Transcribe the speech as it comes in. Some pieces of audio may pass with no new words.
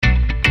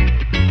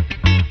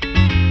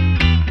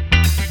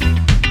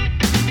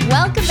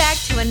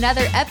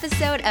another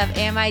episode of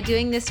Am I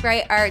Doing This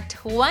Right? Our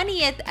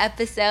 20th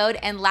episode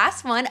and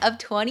last one of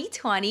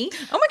 2020.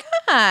 Oh my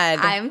God.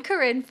 I'm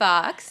Corinne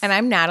Fox. And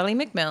I'm Natalie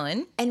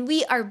McMillan. And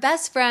we are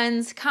best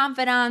friends,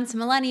 confidants,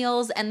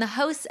 millennials, and the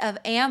hosts of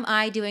Am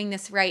I Doing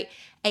This Right?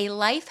 A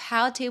life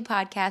how-to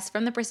podcast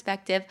from the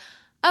perspective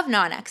of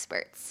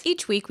non-experts.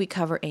 Each week we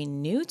cover a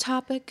new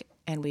topic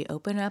and we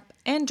open up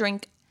and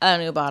drink a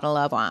new bottle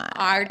of wine.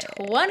 Our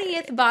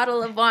 20th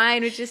bottle of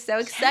wine, which is so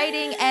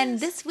exciting. Yes. And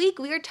this week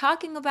we are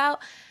talking about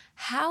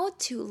how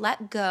to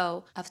let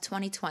go of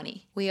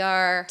 2020. We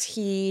are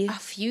a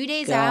few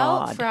days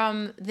out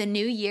from the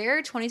new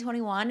year.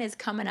 2021 is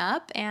coming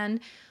up, and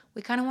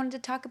we kind of wanted to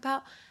talk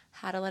about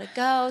how to let it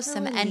go,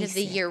 some end of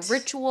the year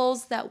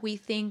rituals that we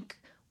think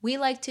we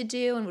like to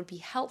do and would be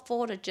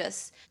helpful to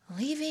just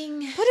leaving.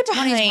 Put it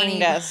behind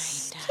 2020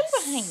 us. Put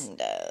it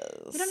behind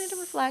us. We don't need to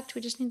reflect.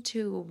 We just need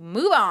to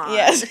move on.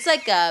 Yes. It's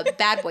like a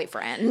bad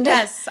boyfriend.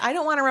 Yes. I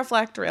don't want to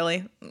reflect,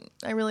 really.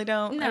 I really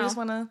don't. No. I just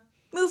want to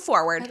move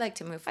forward. I'd like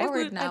to move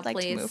forward now, I'd like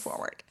please. to move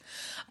forward.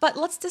 But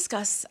let's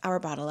discuss our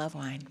bottle of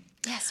wine.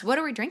 Yes. What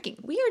are we drinking?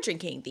 We are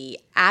drinking the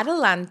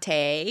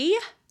Adelante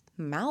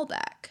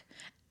Malbec.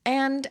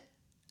 And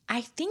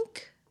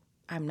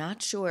I'm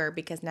not sure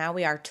because now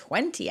we are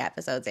 20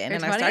 episodes in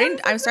and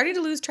I'm starting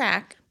to lose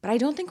track, but I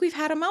don't think we've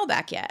had a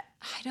Malbec yet.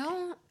 I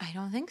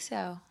don't think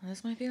so.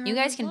 This might be our You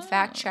guys can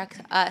fact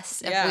check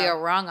us if we are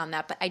wrong on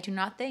that, but I do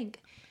not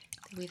think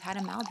that we've had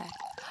a Malbec.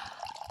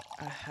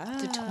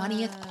 The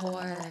 20th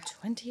pour.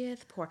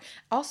 20th pour.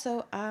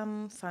 Also,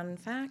 fun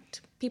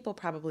fact, people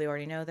probably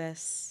already know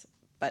this,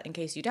 but in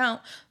case you don't,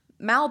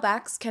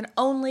 Malbecs can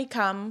only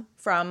come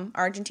from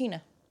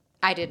Argentina.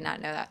 I did not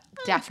know that.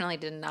 Definitely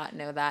did not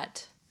know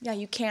that. Yeah,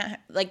 you can't,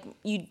 a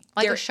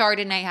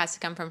Chardonnay has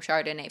to come from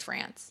Chardonnay,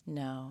 France.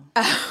 No.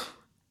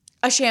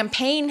 A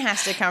champagne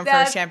has to come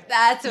from champagne.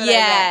 That's what I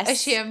meant. A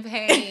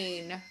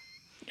champagne.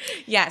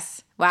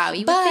 Yes. Wow,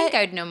 you would think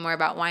I'd know more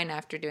about wine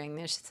after doing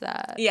this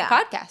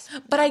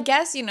podcast. But I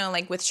guess,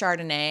 with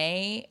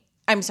Chardonnay,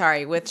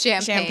 with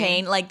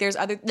champagne, there's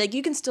other,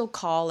 you can still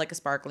call, a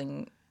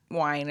sparkling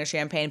wine a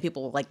champagne.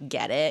 People will,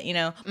 get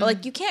it,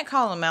 But, you can't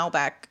call a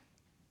Malbec,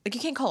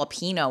 you can't call a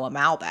Pinot a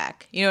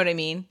Malbec. You know what I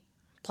mean?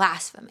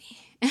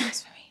 Blasphemy.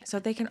 So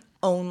they can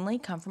only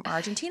come from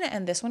Argentina,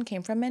 and this one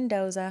came from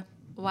Mendoza.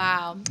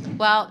 Wow.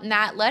 Well,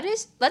 Nat,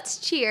 let's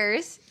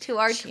cheers to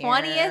our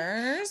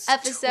 20th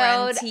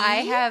episode. 20. I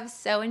have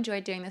so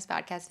enjoyed doing this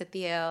podcast with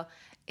you.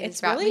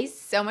 It's brought me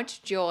so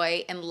much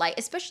joy and light,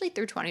 especially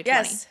through 2020.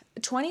 Yes,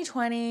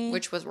 2020.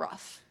 Which was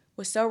rough.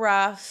 Was so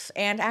rough.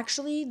 And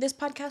actually, this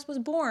podcast was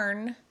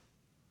born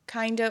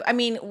kind of,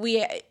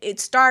 it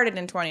started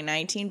in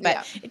 2019,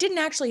 but it didn't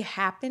actually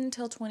happen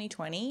till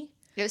 2020.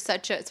 It was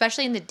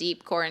especially in the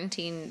deep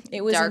quarantine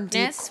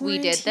darkness, we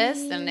did this,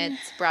 and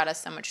it's brought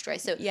us so much joy.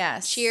 So,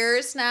 yes.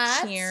 Cheers,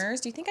 Nat. Cheers.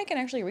 Do you think I can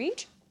actually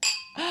reach?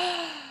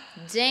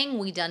 Dang,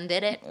 we done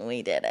did it.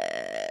 We did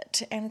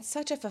it. And it's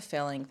such a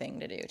fulfilling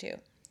thing to do, too.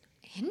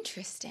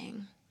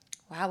 Interesting.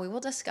 Wow, we will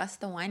discuss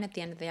the wine at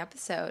the end of the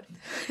episode.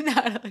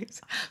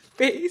 Natalie's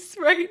face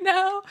right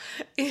now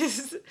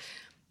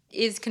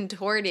is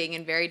contorting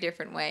in very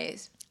different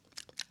ways.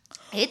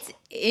 It's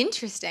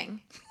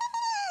interesting.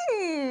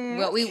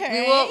 Well, we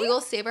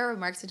will save our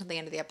remarks until the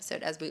end of the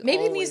episode, as we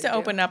maybe it always needs to do.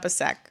 open up a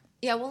sec.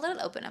 Yeah, we'll let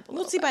it open up a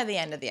little. We'll see by the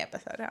end of the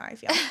episode how I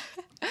feel.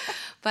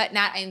 But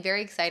Nat, I'm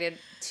very excited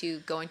to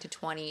go into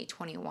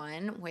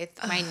 2021 with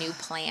my new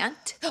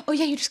plant. Oh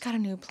yeah, you just got a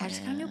new plant. I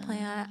just got a new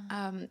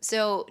plant.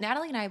 So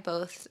Natalie and I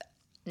both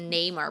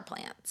name our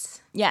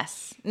plants.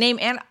 Yes, name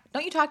and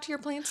don't you talk to your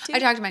plants too? I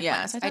talk to my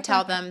plants. I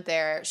tell them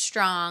they're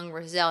strong,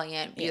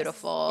 resilient,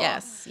 beautiful.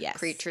 Yes.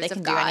 Creatures they can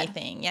of God. do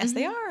anything. Yes,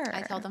 they are.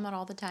 I tell them that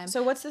all the time.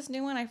 So what's this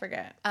new one? I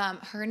forget.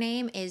 Her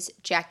name is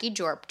Jackie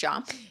Jorp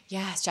Jomp.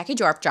 Yes, Jackie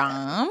Jorp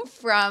Jomp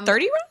From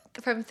 30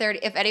 Rock. From 30.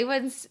 If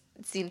anyone's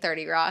seen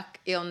 30 Rock,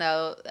 you'll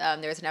know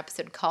there's an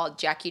episode called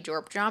Jackie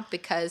Jorp Jomp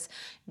because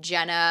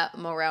Jenna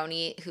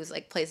Maroney, who's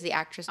plays the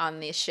actress on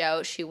the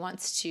show, she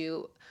wants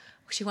to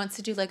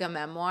do a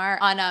memoir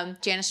on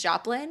Janis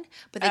Joplin,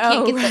 but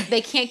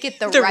they can't get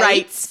the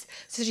rights.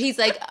 So she's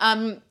like,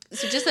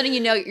 so just letting you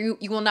know, you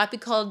will not be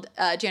called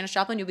Janis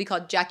Joplin, you'll be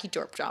called Jackie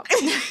Jorp Jomp.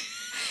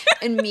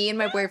 And me and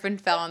my boyfriend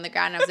fell on the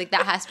ground. And I was like,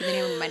 that has to be the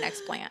name of my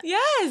next plant.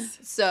 Yes.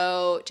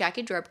 So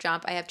Jackie Jorp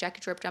Jomp, I have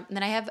Jackie Jorp Jomp, and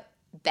then I have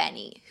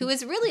Benny, who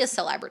is really a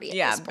celebrity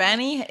at this point.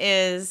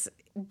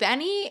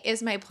 Benny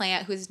is my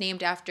plant who's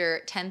named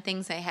after 10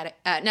 things I had,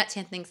 not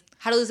 10 things,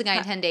 How to Lose a Guy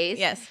in 10 Days.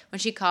 Yes. When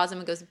she calls him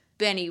and goes,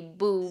 Benny,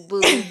 boo,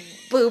 boo,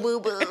 boo, boo,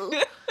 boo.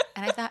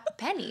 And I thought,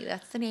 Benny,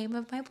 that's the name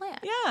of my plant.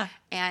 Yeah.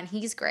 And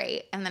he's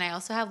great. And then I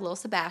also have Lil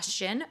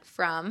Sebastian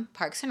from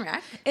Parks and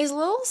Rec. Is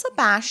Lil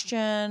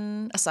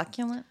Sebastian a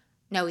succulent?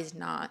 No, he's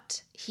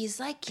not. He's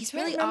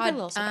really remember odd.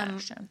 Lil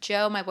Sebastian.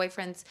 Joe, my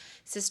boyfriend's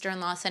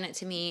sister-in-law, sent it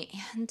to me,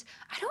 and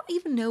I don't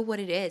even know what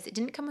it is. It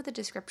didn't come with a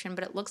description,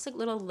 but it looks like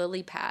little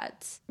lily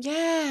pads.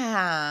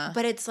 Yeah.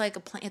 But it's like a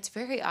plant. It's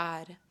very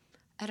odd.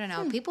 I don't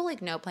know. People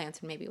know plants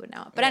and maybe would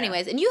know it. But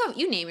anyways, and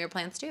you name your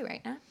plants too,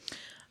 right now?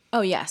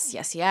 Oh,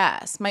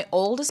 yes. My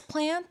oldest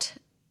plant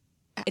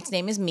Its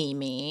name is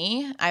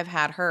Mimi. I've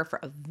had her for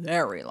a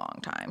very long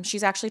time.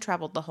 She's actually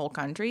traveled the whole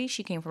country.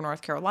 She came from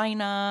North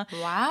Carolina.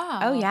 Wow.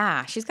 Oh,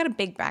 yeah. She's got a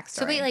big backstory.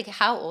 So wait, like,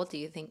 how old do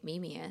you think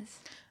Mimi is?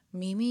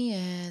 Mimi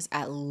is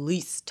at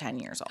least 10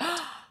 years old.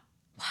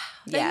 Wow.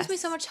 That gives me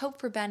so much hope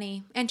for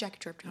Benny and Jackie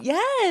Jordan.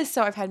 Yes.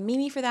 So I've had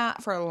Mimi for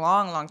that for a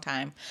long, long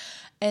time.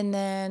 And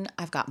then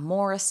I've got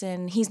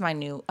Morrison. He's my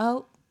new...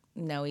 Oh,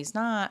 no, he's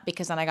not.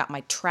 Because then I got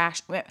my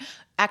trash...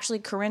 Actually,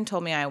 Corinne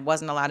told me I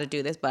wasn't allowed to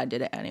do this, but I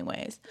did it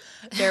anyways.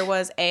 There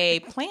was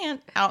a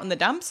plant out in the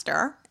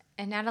dumpster.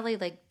 And Natalie,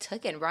 like,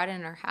 took it and brought it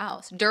in her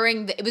house.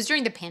 It was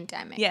during the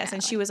pandemic. Yes, Natalie.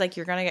 And she was like,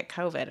 you're going to get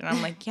COVID. And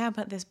I'm like, yeah,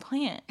 but this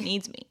plant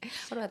needs me.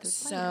 What about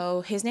this plant?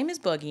 So his name is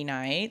Boogie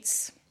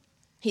Nights.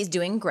 He's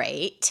doing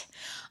great.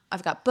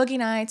 I've got Boogie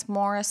Nights,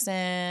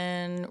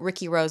 Morrison,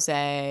 Ricky Rose.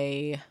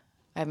 I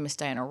have Miss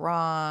Diana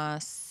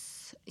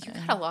Ross. You've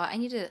got a lot. I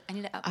need to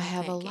up I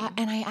have a lot.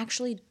 And I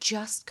actually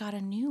just got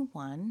a new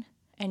one.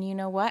 And you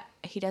know what?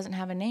 He doesn't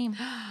have a name.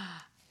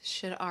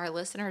 Should our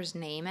listeners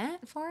name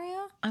it for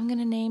you? I'm going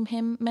to name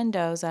him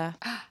Mendoza.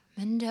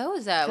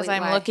 Mendoza. Because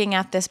I'm looking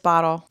at this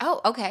bottle.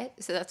 Oh, okay.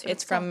 So that's what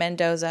it's from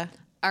Mendoza.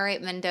 All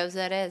right,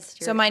 Mendoza it is.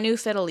 So my new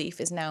fiddle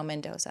leaf is now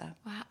Mendoza.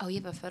 Wow. Oh,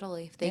 you have a fiddle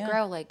leaf. They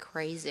grow like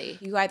crazy.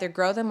 You either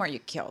grow them or you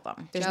kill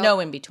them. There's no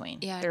in between.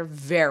 Yeah. They're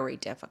very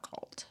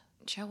difficult.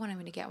 Joe wanted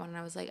me to get one, and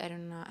I was like, I do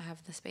not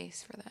have the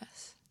space for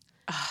this.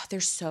 Oh,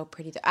 they're so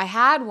pretty. I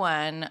had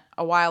one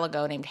a while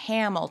ago named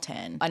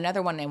Hamilton.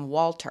 Another one named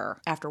Walter.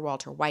 After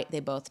Walter White, they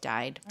both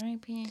died.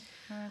 R.I.P.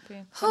 R.I.P.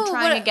 So I'm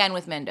trying again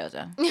with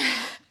Mendoza.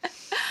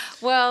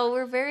 Well,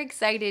 we're very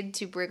excited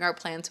to bring our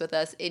plans with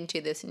us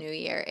into this new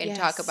year and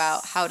talk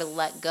about how to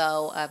let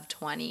go of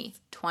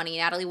 2020.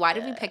 Natalie, why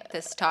did we pick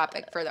this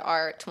topic for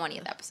our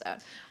 20th episode?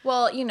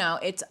 Well, you know,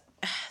 it's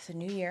the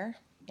new year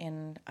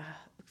in a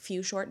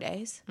few short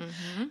days.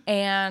 Mm-hmm.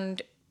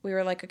 And we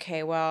were like,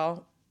 okay,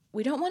 well,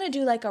 we don't want to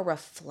do like a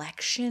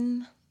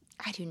reflection.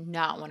 I do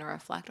not want to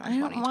reflect on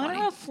 2020. I don't want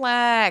to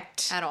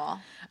reflect. At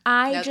all.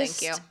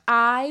 Thank you.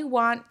 I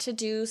want to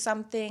do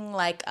something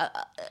like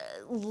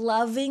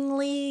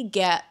lovingly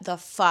get the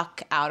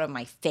fuck out of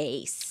my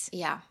face.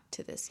 Yeah.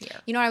 To this year.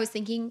 You know what I was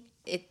thinking?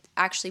 It's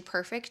actually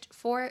perfect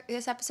for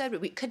this episode,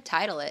 but we could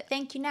title it,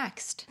 Thank You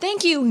Next.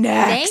 Thank you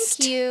next.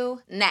 Thank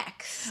you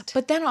next.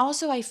 But then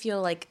also I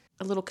feel like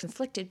a little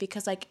conflicted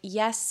because like,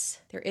 yes,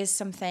 there is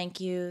some thank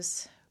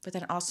yous, but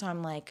then also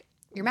I'm like,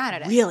 you're mad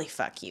at it. Really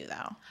fuck you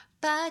though.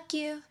 Fuck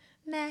you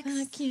next.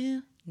 Fuck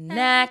you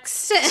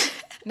next.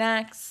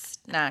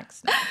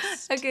 Next.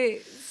 Okay,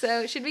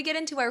 so should we get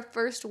into our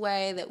first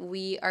way that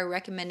we are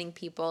recommending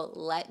people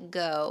let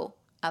go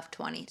of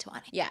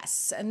 2020?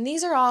 Yes, and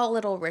these are all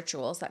little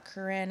rituals that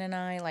Corinne and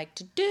I like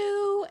to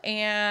do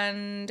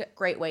and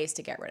great ways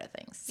to get rid of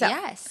things. So,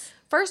 yes.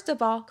 First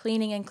of all,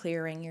 cleaning and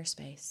clearing your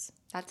space.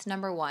 That's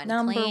number one.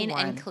 Clean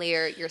and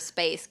clear your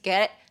space.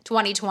 Get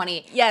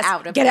 2020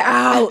 out of get there. It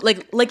out.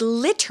 Like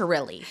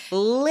literally.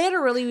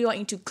 Literally, we want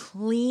you to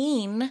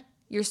clean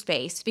your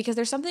space because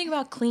there's something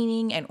about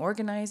cleaning and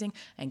organizing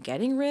and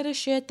getting rid of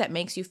shit that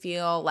makes you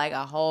feel like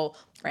a whole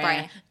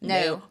brand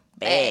new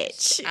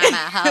bitch. I'm a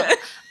whole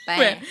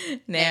brand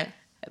new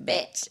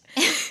bitch.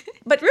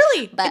 But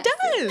really,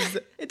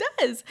 it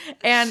does.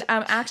 And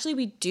actually,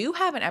 we do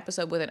have an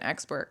episode with an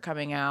expert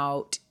coming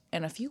out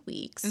in a few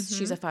weeks. Mm-hmm.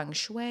 She's a feng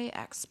shui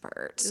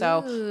expert.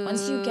 So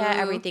once you get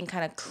everything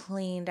kind of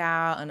cleaned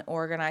out and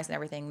organized and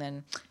everything,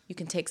 then you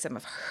can take some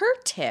of her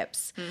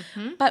tips.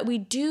 Mm-hmm. But we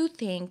do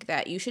think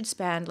that you should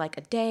spend like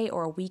a day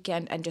or a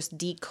weekend and just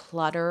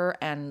declutter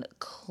and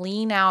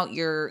clean out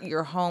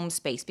your home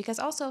space, because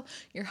also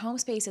your home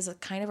space is a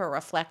kind of a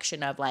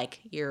reflection of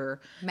like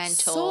your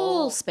mental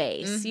soul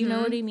space. Mm-hmm. You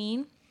know what I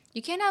mean?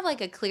 You can't have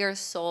like a clear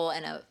soul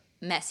and a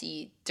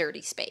messy,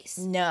 dirty space.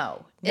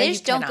 No, they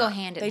just don't go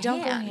hand in hand. They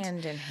don't go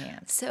hand in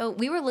hand. So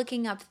we were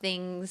looking up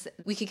things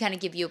we could kind of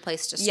give you a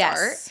place to start.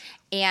 Yes.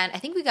 And I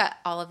think we got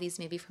all of these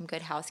maybe from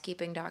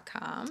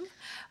goodhousekeeping.com.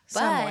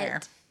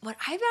 Somewhere. But what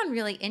I found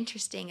really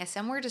interesting as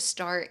somewhere to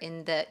start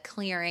in the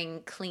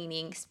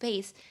cleaning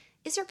space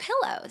is your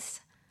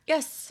pillows.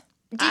 Yes.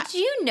 Did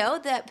you know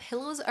that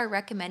pillows are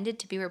recommended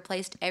to be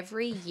replaced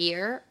every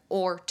year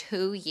or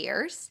 2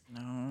 years?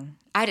 No.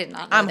 I did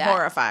not know I'm that.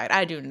 horrified.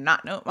 I do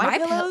not know. My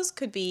pillows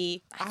could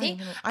be... I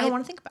don't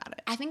want to think about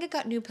it. I think I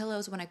got new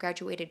pillows when I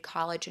graduated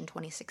college in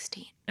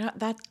 2016.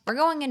 We're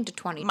going into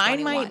 2021.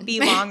 Mine might be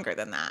longer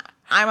than that.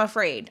 I'm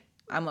afraid.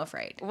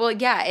 Well,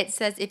 yeah, it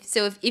says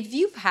if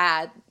you've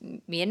had,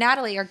 me and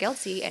Natalie are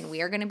guilty, and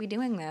we are going to be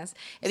doing this.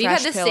 If you've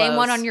had the same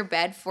one on your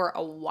bed for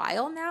a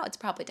while now, it's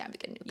probably time to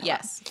get a new pillow.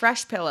 Yes,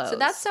 fresh pillows. So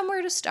that's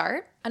somewhere to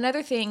start.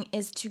 Another thing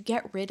is to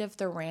get rid of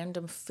the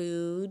random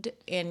food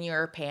in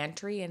your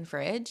pantry and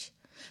fridge.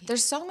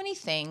 There's so many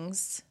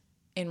things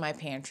in my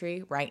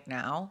pantry right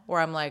now where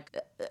I'm like,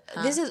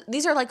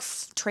 these are like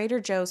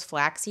Trader Joe's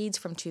flax seeds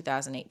from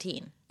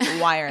 2018.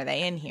 Why are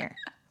they in here?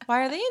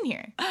 Why are they in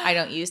here? I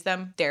don't use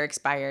them. They're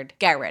expired.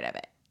 Get rid of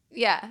it.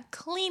 Yeah.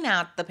 Clean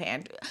out the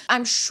pantry.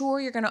 I'm sure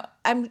you're going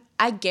to,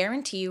 I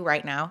guarantee you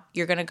right now,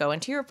 you're going to go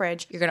into your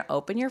fridge. You're going to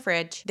open your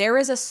fridge. There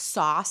is a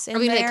sauce in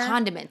there. Like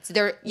condiments.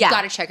 You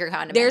got to check your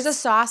condiments. There's a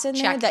sauce in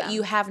there that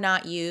you have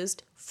not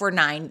used for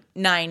nine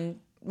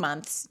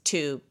months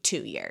to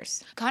 2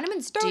 years.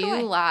 Condiments do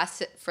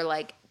last for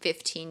like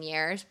 15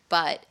 years,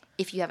 but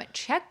if you haven't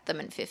checked them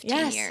in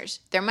 15 years,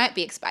 there might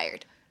be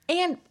expired.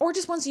 Or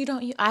just ones you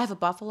don't use. I have a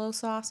buffalo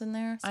sauce in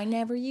there. I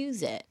never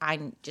use it. I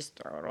just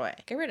throw it away.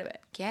 Get rid of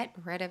it. Get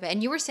rid of it.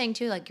 And you were saying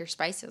too, like your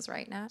spices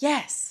right now.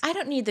 Yes. I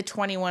don't need the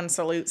 21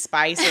 Salute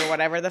spice or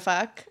whatever the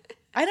fuck.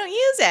 I don't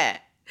use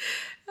it.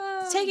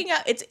 It's taking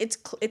up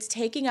it's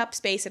taking up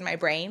space in my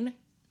brain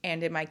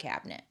and in my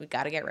cabinet. We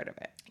got to get rid of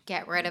it.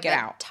 Get rid of it.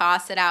 Out.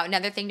 Toss it out.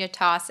 Another thing to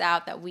toss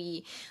out that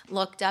we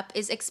looked up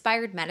is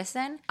expired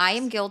medicine. I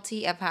am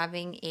guilty of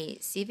having a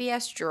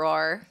CVS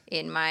drawer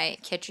in my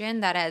kitchen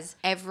that has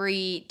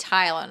every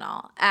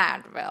Tylenol,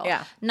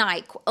 Advil,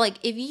 NyQuil. Like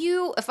if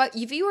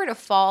you were to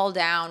fall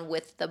down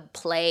with the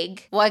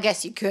plague, well, I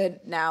guess you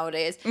could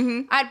nowadays.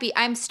 Mm-hmm.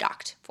 I'm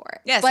stocked for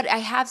it. Yes, but I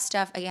have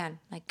stuff again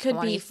like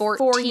could be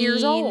 4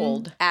 years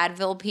old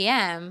Advil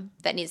PM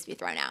that needs to be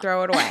thrown out.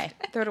 Throw it away.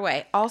 Throw it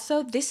away.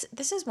 Also, this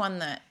is one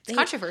that it's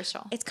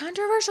controversial. It's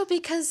controversial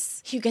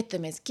because you get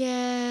them as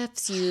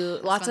gifts.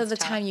 Lots of the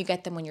time you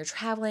get them when you're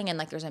traveling and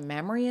like there's a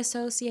memory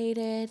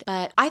associated.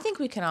 But I think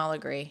we can all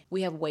agree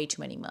we have way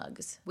too many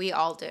mugs. We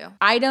all do.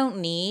 I don't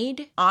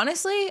need,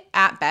 honestly,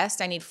 at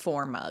best, I need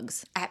 4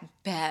 mugs. At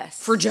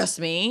best. For just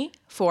me,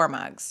 4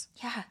 mugs.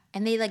 Yeah.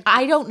 And they like...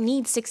 I don't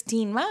need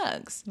 16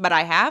 mugs, but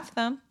I have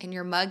them. In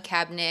your mug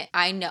cabinet,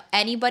 I know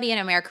anybody in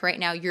America right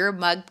now, your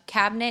mug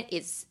cabinet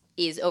is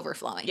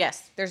overflowing.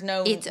 Yes, there's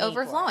no... It's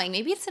overflowing.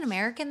 Maybe it's an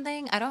American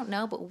thing. I don't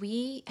know, but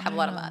we have a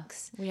lot of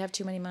mugs. We have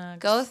too many mugs.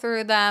 Go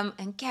through them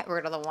and get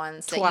rid of the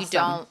ones that you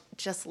don't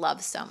just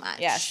love so much.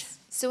 Yes.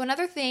 So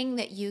another thing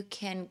that you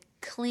can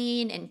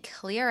clean and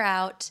clear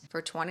out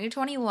for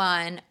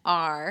 2021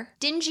 are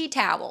dingy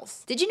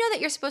towels. Did you know that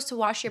you're supposed to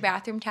wash your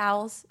bathroom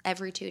towels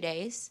every 2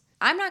 days?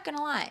 I'm not going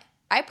to lie.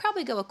 I'd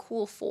probably go a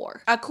cool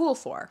 4. A cool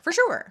 4, for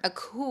sure. A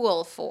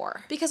cool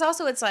 4. Because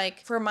also it's like,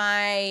 for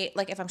my,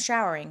 like if I'm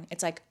showering,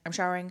 it's like I'm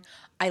showering,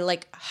 I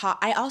like hot.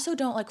 I also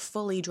don't like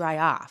fully dry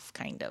off,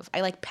 kind of.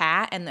 I like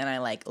pat and then I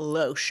like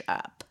losh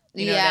up.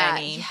 You know what I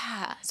mean?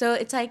 Yeah. So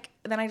it's like,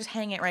 then I just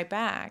hang it right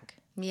back.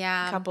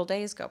 Yeah. A couple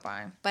days go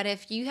by. But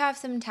if you have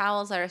some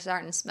towels that are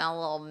starting to smell a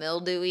little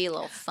mildewy, a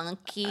little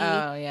funky,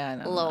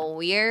 a little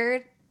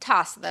weird,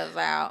 toss those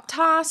out.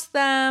 Toss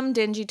them.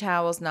 Dingy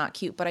towels, not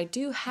cute. But I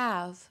do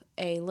have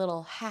a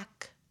little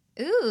hack.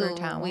 Ooh,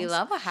 we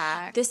love a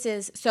hack. This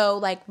is, so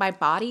like my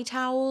body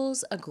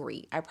towels,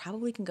 agree. I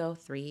probably can go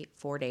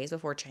 3-4 days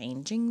before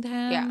changing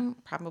them. Yeah.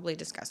 Probably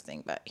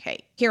disgusting, but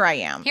hey, here I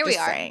am. Here we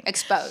are. Saying.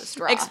 Exposed,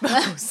 raw.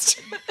 Exposed.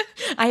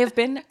 I have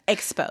been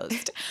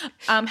exposed.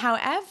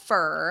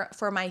 However,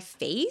 for my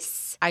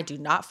face, I do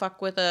not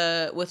fuck with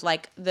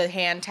like the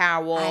hand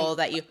towel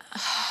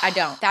I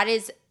don't.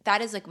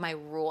 That is like my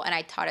rule, and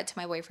I taught it to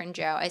my boyfriend,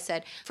 Joe. I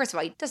said, first of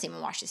all, he doesn't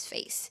even wash his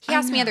face. He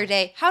asked me the other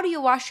day, how do you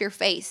wash your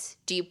face?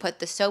 Do you put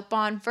the soap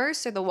on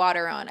first or the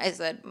water on? I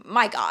said,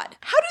 my God.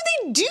 How do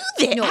they do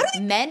that?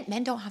 No,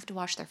 men don't have to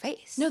wash their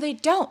face. No, they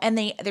don't. And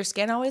their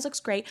skin always looks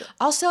great.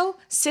 Also,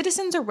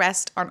 citizens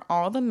arrest on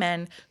all the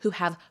men who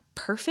have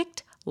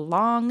perfect,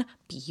 long,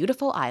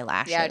 beautiful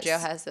eyelashes. Yeah, Joe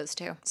has those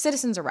too.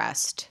 Citizens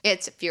arrest.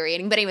 It's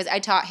infuriating. But anyways, I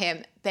taught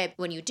him, babe,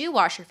 when you do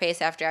wash your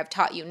face after I've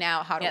taught you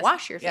now how to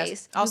wash your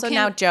face. Also,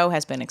 now Joe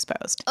has been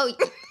exposed. Oh,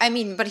 I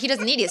mean, but he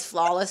doesn't need his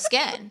flawless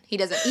skin. He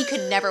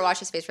could never wash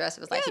his face for the rest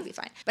of his life. He'd be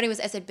fine. But anyways,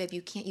 I said, babe,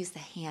 you can't use the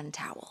hand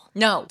towel.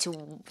 No.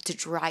 To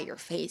dry your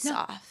face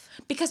off.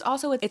 Because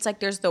also it's like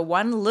there's the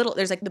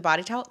there's like the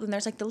body towel, and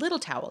there's like the little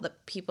towel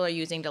that people are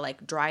using to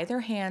like dry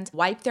their hands,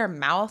 wipe their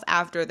mouth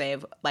after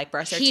they've like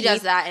brushed their teeth. He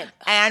does that.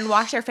 And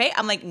wash their face.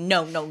 I'm like,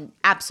 no,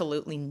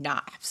 absolutely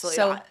not.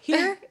 Absolutely not. So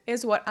here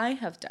is what I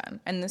have done.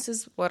 And this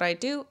is what I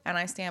do, and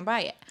I stand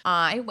by it.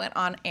 I went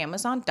on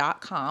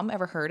Amazon.com,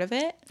 ever heard of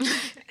it?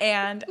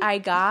 And I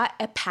got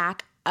a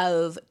pack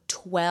of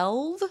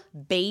 12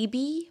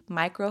 baby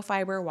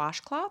microfiber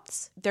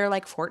washcloths. They're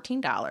like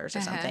 $14 or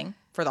something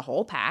for the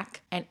whole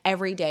pack. And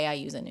every day I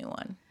use a new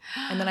one.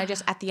 And then I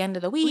just, at the end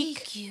of the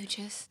week, you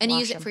use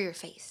it for your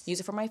face. Use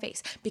it for my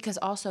face. Because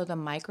also the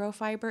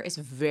microfiber is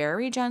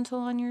very gentle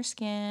on your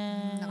skin.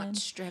 Not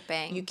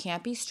stripping. You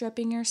can't be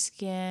stripping your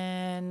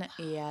skin.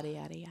 Yada,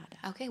 yada, yada.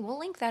 Okay, we'll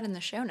link that in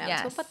the show notes.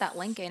 Yes. We'll put that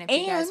link in if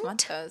you guys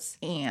want those.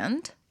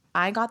 And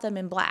I got them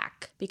in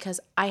black because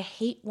I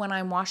hate when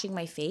I'm washing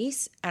my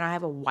face and I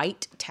have a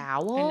white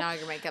towel. And now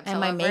your makeup's and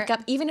all my over makeup,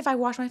 it. Even if I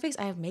wash my face,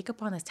 I have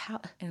makeup on this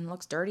towel and it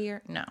looks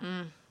dirtier. No.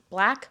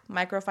 Black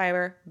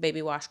microfiber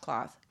baby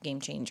washcloth, game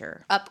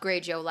changer.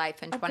 Upgrade your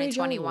life in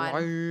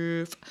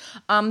 2021.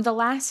 The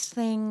last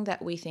thing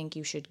that we think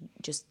you should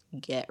just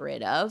get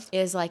rid of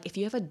is like if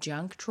you have a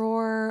junk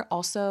drawer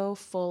also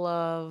full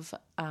of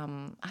I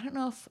don't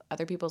know if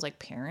other people's like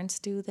parents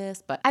do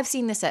this, but I've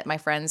seen this at my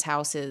friends'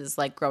 houses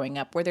like growing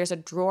up where there's a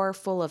drawer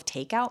full of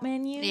takeout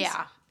menus.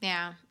 Yeah.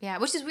 Yeah, yeah,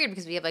 which is weird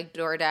because we have like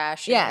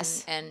DoorDash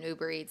Yes. and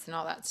Uber Eats and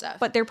all that stuff.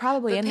 But they're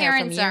probably in there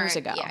from years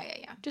ago. Yeah, yeah,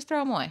 yeah. Just throw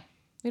them away.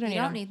 We You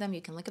don't need them.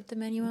 You can look up the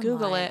menu online.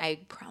 Google it. I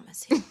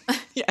promise you.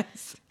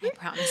 Yes. I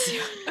promise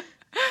you.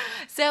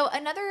 So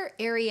another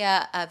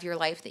area of your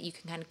life that you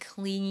can kind of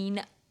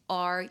clean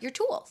are your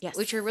tools, Yes.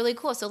 which are really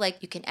cool. So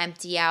like you can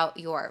empty out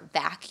your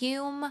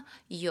vacuum,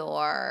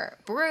 your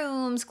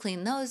brooms,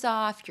 clean those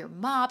off, your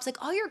mops,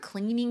 like all your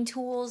cleaning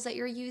tools that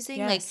you're using,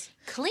 Yes.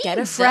 like clean Get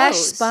a fresh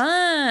those.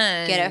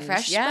 sponge. Get a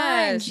fresh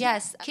sponge.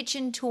 Yes.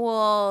 Kitchen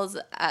tools.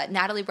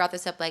 Natalie brought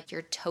this up, like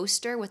your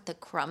toaster with the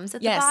crumbs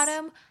at the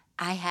bottom.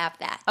 I have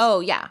that. Oh,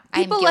 yeah.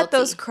 People let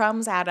those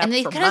crumbs add up. And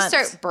they kind of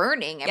start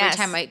burning every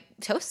time I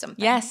toast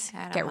something. Yes.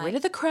 Get rid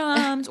of the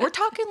crumbs. We're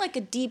talking like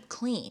a deep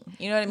clean.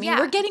 You know what I mean? Yeah.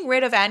 We're getting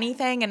rid of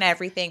anything and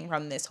everything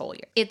from this whole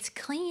year. It's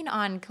clean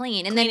on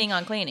clean. And Cleaning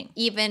on cleaning.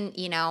 Even,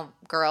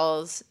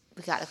 girls,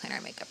 we got to clean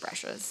our makeup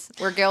brushes.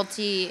 We're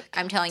guilty.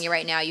 I'm telling you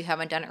right now, you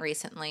haven't done it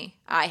recently.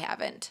 I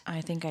haven't.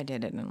 I think I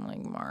did it in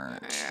like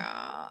March.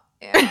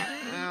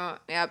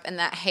 Yep. And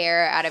that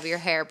hair out of your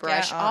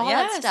hairbrush, all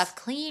that stuff.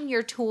 Clean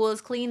your tools,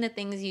 clean the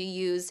things you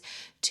use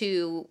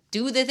to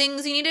do the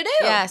things you need to do.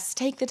 Yes.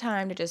 Take the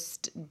time to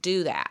just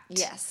do that.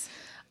 Yes.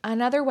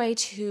 Another way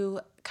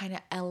to kind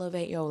of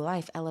elevate your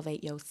life,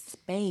 elevate your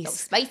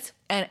space.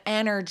 And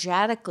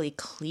energetically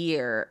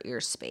clear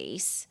your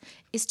space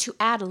is to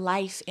add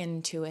life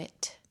into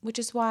it, which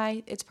is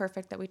why it's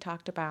perfect that we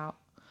talked about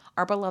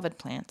our beloved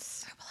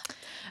plants.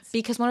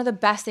 Because one of the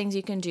best things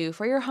you can do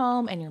for your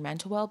home and your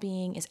mental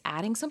well-being is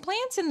adding some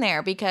plants in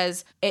there,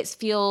 because it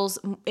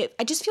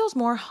just feels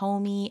more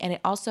homey, and it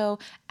also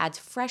adds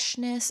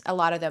freshness. A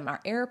lot of them are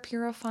air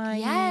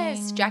purifying.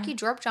 Yes, Jackie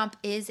Jorp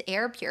is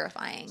air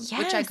purifying,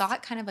 which I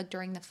got kind of like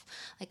during the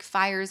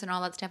fires and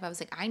all that stuff. I was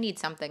like, I need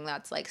something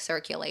that's like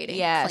circulating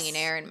clean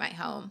air in my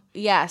home.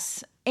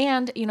 Yes,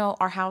 and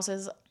our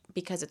houses,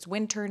 because it's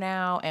winter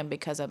now and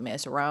because of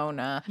Miss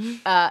Rona,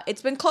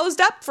 it's been closed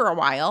up for a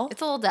while.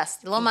 It's a little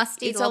dusty, a little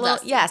musty. It's a little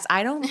dusty. Yes,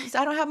 I don't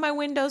have my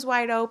windows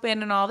wide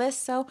open and all this,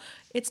 so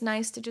it's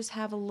nice to just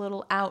have a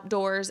little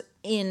outdoors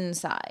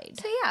inside.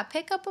 So yeah,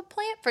 pick up a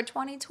plant for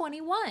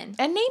 2021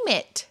 and name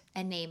it.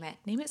 Name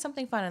it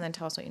something fun, and then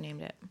tell us what you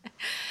named it.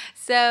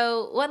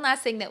 So one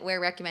last thing that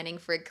we're recommending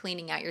for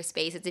cleaning out your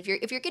space is if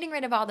you're getting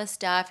rid of all this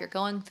stuff, you're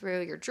going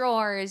through your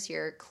drawers,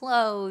 your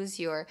clothes,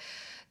 your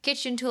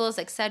kitchen tools,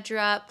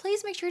 etc.,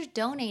 please make sure to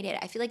donate it.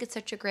 I feel like it's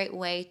such a great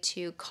way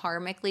to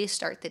karmically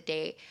start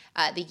the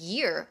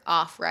year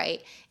off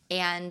right,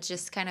 and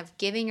just kind of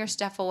giving your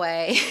stuff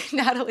away.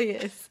 Natalie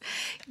is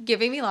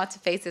giving me lots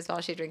of faces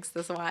while she drinks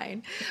this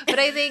wine. But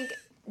I think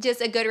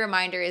just a good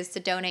reminder is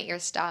to donate your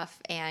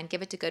stuff and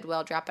give it to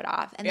Goodwill, drop it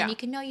off. And then you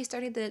can know you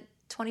started the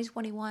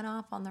 2021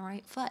 off on the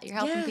right foot. You're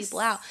helping people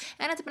out.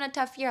 And it's been a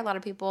tough year. A lot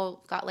of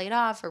people got laid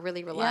off or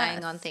really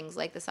relying on things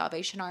like the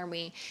Salvation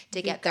Army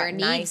to get their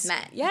needs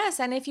met. Yes,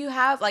 and if you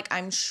have,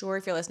 I'm sure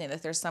if you're listening to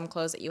this, there's some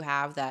clothes that you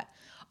have that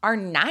are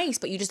nice,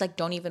 but you just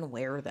don't even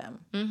wear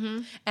them.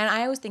 Mm-hmm. And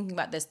I was thinking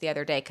about this the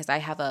other day because I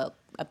have a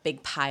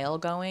big pile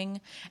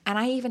going, and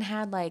I even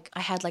had a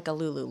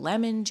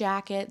Lululemon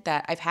jacket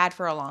that I've had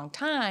for a long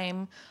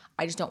time.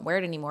 I just don't wear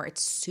it anymore.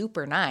 It's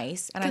super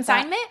nice. And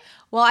consignment?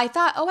 I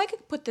thought, I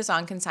could put this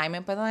on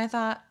consignment, but then I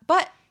thought,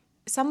 but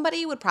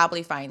somebody would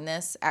probably find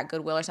this at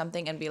Goodwill or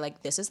something and be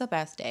like, this is the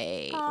best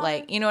day.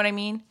 You know what I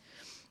mean?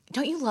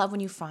 Don't you love when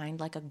you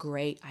find a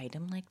great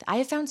item like that? I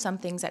have found some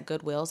things at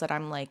Goodwills that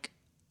I'm like,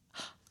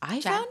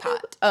 at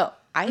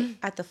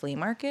the flea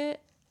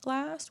market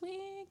last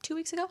week, 2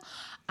 weeks ago,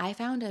 I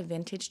found a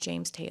vintage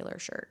James Taylor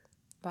shirt.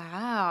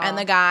 Wow. And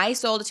the guy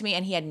sold it to me,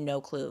 and he had no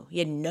clue. He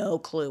had no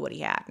clue what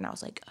he had. And I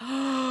was like,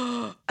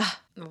 oh,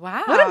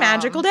 wow. What a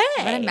magical day.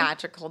 What a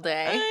magical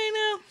day.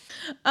 I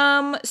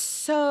know.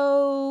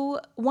 So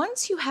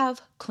once you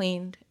have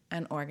cleaned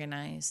and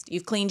organized,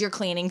 you've cleaned your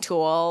cleaning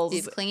tools.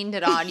 You've cleaned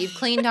it on. You've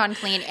cleaned on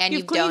clean, and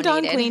you've cleaned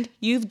donated. on cleaned.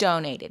 You've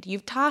donated.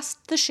 You've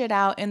tossed the shit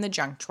out in the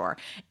junk drawer,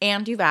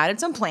 and you've added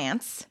some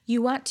plants.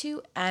 You want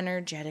to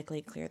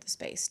energetically clear the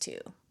space too.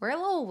 We're a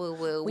little woo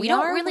woo. We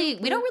don't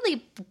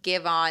really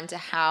give on to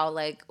how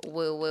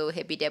woo woo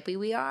hippy dippy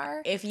we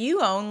are. If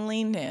you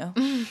only knew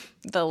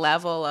the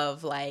level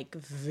of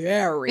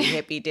very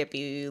hippy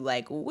dippy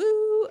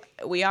woo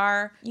we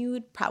are, you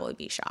would probably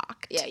be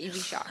shocked. Yeah, you'd be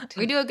shocked.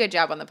 We do a good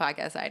job on the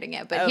podcast hiding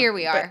it, but here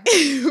we are.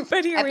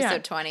 But here we are.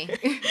 Episode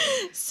 20.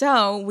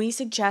 So we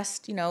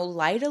suggest,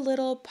 light a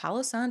little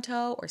Palo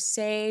Santo or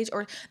sage,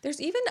 or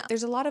there's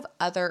a lot of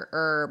other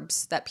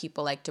herbs that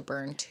people like to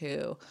burn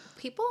too.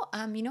 People,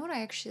 what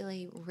I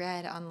actually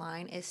read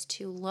online is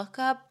to look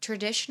up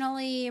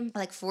traditionally,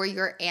 for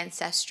your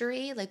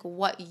ancestry,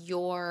 what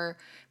your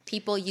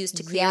people use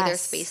to clear their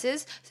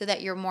spaces so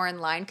that you're more in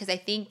line. Because I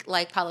think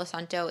Palo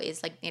Santo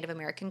is Native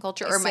American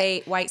culture, or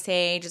white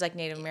sage is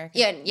Native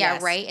American. Yeah,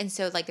 yes. Right. And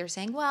so they're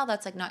saying, well,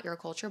 that's not your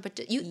culture, but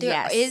there's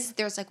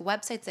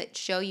websites that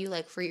show you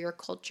for your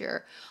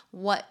culture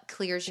what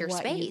clears your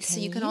space, so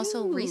you can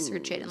also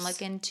research it and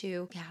look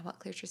into what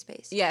clears your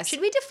space. Yes.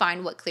 Should we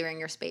define what clearing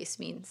your space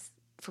means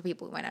for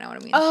people who might not know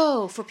what I mean.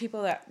 Oh, for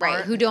people that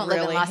right, who don't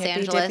really live in Los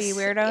Angeles. Dippy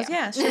weirdos.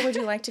 Yeah. So would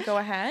you like to go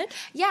ahead?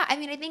 Yeah, I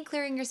mean, I think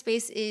clearing your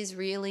space is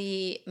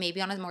really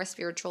maybe on a more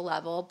spiritual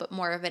level, but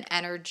more of an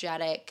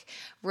energetic,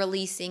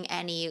 releasing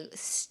any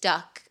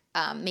stuck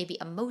maybe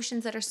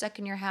emotions that are stuck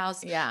in your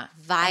house. Yeah.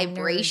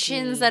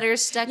 Vibrations that are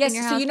stuck in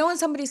your house. So you know when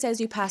somebody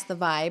says you pass the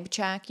vibe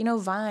check,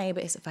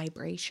 vibe is a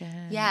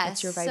vibration. Yes.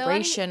 It's your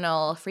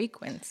vibrational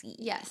frequency.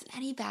 Yes.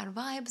 Any bad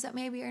vibes that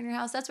maybe are in your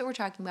house. That's what we're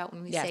talking about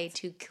when we say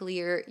to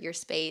clear your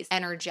space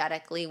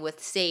energetically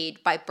with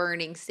sage, by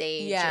burning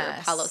sage or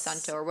Palo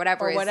Santo or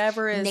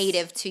whatever is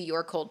native to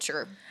your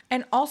culture.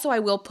 And also, I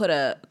will put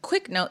a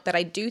quick note that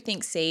I do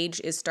think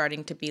sage is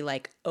starting to be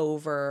like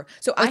over.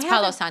 So it's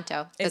Palo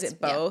Santo. Is it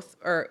both?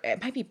 Yeah. Or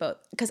it might be both.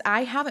 Because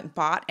I haven't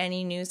bought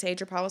any new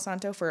sage or Palo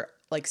Santo for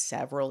like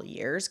several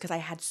years because I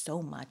had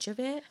so much of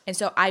it. And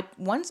so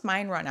once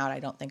mine run out, I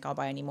don't think I'll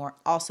buy any more.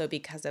 Also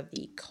because of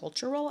the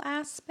cultural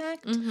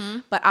aspect. Mm-hmm.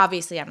 But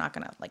obviously I'm not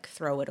going to like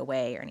throw it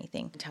away or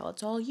anything until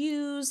it's all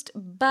used.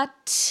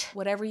 But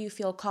whatever you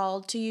feel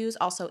called to use,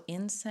 also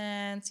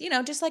incense,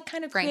 just like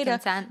kind of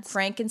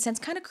frankincense,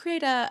 kind of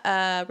create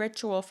a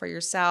ritual for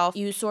yourself.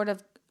 You sort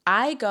of,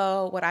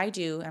 what I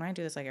do, and I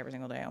do this like every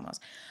single day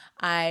almost,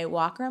 I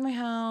walk around my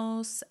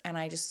house and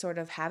I just sort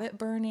of have it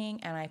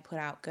burning and I put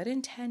out good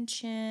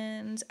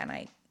intentions and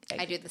I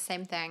do the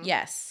same thing.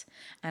 Yes.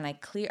 And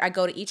I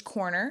go to each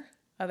corner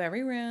of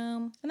every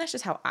room and that's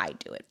just how I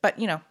do it. But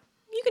you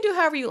can do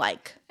however you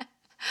like.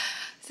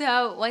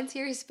 So once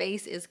your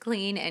space is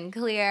clean and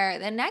clear,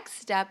 the next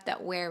step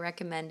that we're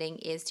recommending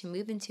is to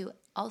move into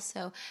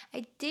also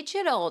a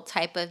digital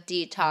type of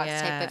detox,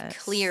 type of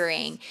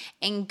clearing,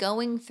 and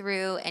going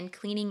through and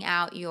cleaning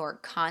out your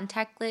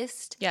contact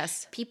list.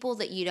 Yes. People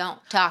that you don't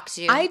talk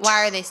to.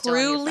 Why are they still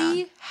on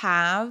your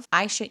phone?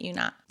 I shit you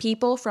not,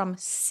 people from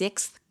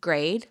 6th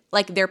grade,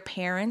 like their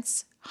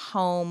parents'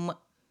 home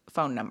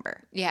phone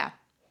number. Yeah.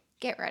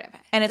 Get rid of it.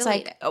 And it's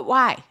Delete it.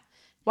 Why?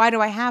 Why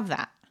do I have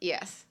that?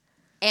 Yes.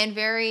 And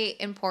very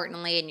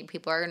importantly, and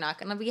people are not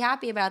going to be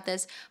happy about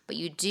this, but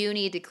you do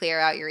need to clear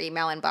out your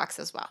email inbox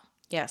as well.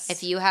 Yes.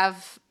 If you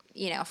have,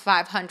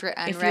 500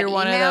 unread if you're emails,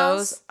 one of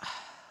those,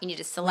 you need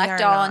to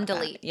select all and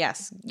delete.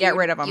 Yes. Get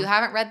rid of them. You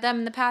haven't read them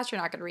in the past.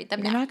 You're not going to read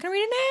them now. You're not going to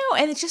read it now.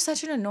 And it's just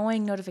such an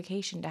annoying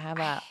notification to have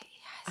up.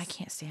 I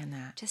can't stand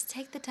that. Just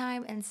take the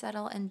time and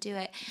settle and do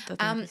it.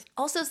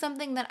 Also,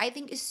 something that I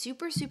think is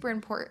super, super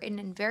important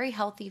and very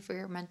healthy for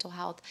your mental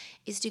health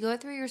is to go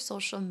through your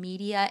social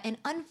media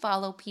and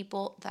unfollow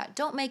people that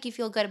don't make you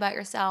feel good about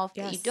yourself,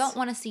 that you don't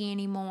want to see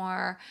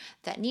anymore,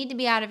 that need to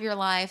be out of your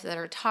life, that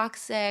are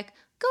toxic.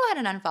 Go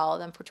ahead and unfollow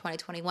them for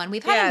 2021.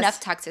 We've had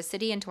enough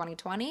toxicity in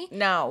 2020.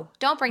 No.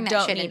 Don't bring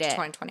that shit into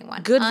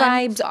 2021. Good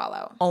vibes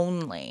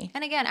only.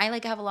 And again, I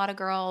have a lot of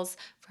girls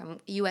from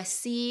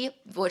USC,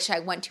 which I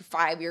went to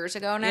 5 years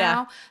ago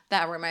now,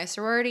 that were my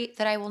sorority,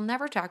 that I will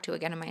never talk to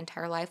again in my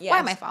entire life. Yes. Why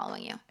am I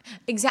following you?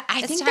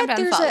 Exactly.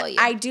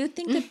 I do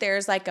think that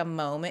there's like a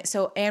moment.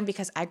 So, and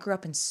because I grew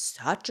up in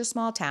such a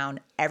small town,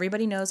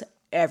 everybody knows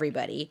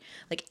everybody.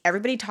 Like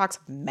everybody talks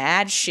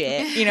mad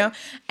shit,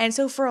 And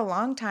so for a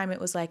long time it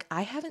was like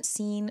I haven't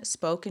seen,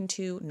 spoken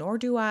to, nor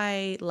do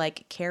I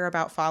like care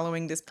about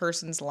following this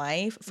person's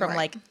life from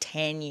like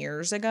 10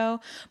 years ago.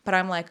 But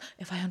I'm like,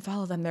 if I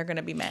unfollow them, they're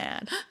gonna be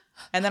mad.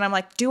 And then I'm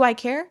like, do I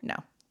care? No,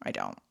 I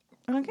don't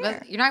care.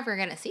 But you're never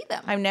gonna see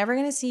them. I'm never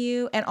gonna see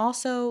you. And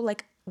also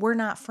like we're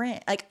not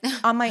friends. Like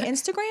on my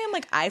Instagram,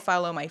 like I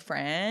follow my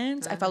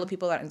friends. I follow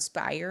people that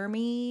inspire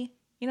me.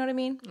 You know what I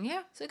mean?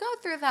 Yeah. So go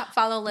through that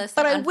follow list.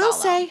 But I will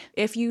say,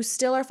 if you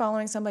still are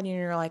following somebody and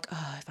you're like,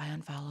 oh, if I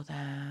unfollow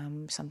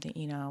them, something,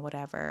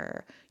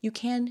 whatever, you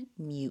can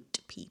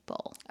mute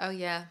people. Oh,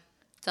 yeah.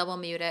 Double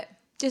mute it.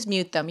 Just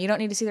mute them. You don't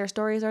need to see their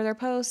stories or their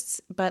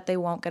posts, but they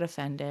won't get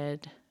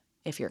offended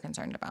if you're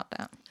concerned about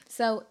that.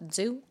 So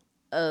do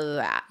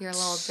that. Your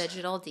little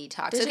digital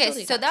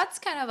detox. So that's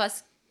kind of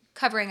us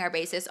covering our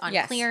basis on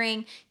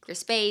clearing your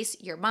space,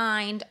 your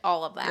mind,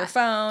 all of that. Your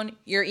phone,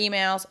 your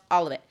emails,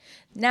 all of it.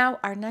 Now,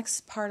 our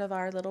next part of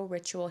our little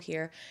ritual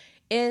here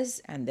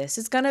is, and this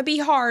is going to be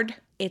hard,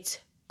 it's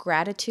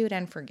gratitude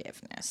and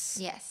forgiveness.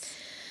 Yes.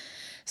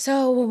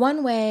 So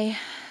one way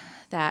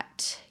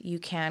that you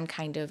can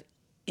kind of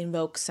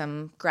invoke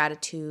some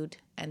gratitude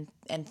and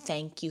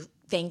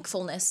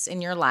thankfulness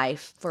in your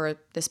life for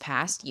this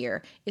past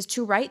year is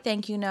to write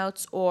thank you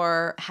notes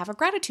or have a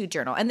gratitude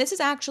journal. And this is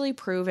actually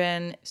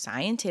proven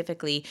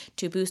scientifically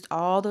to boost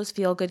all those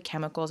feel-good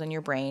chemicals in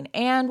your brain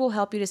and will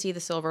help you to see the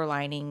silver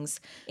linings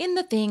in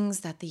the things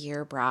that the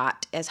year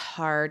brought, as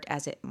hard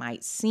as it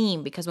might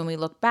seem. Because when we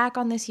look back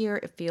on this year,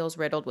 it feels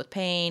riddled with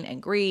pain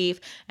and grief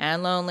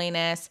and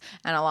loneliness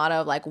and a lot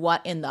of like,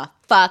 what in the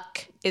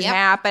fuck is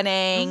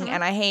happening,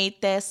 and I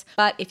hate this.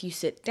 But if you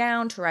sit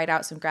down to write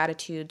out some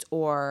gratitudes,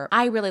 or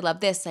I really love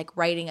this, like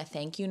writing a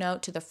thank you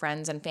note to the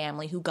friends and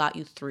family who got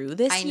you through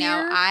this year.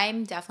 I know.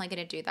 I'm definitely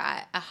going to do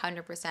that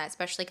 100%,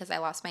 especially because I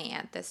lost my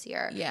aunt this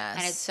year. Yes.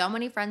 And I had so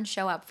many friends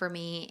show up for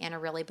me in a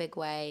really big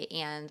way,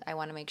 and I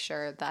want to make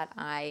sure that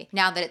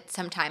now that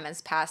some time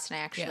has passed and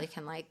I actually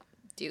can like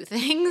do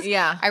things.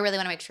 Yeah. I really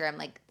want to make sure I'm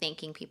like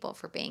thanking people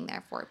for being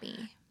there for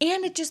me.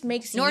 And it just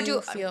makes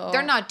you feel...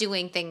 They're not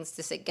doing things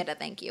to get a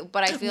thank you,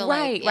 but I feel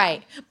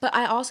Right. But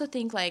I also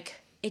think like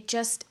it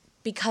just...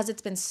 because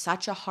it's been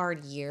such a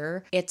hard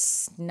year,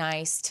 it's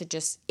nice to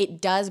just,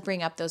 it does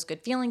bring up those good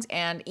feelings.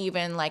 And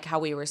even like how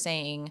we were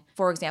saying,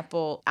 for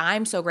example,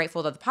 I'm so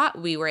grateful that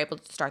we were able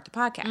to start the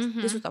podcast.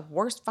 Mm-hmm. This was the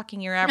worst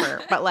fucking year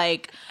ever. But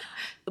like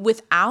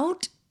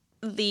without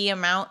the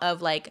amount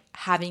of like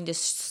having to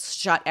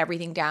shut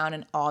everything down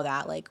and all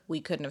that, like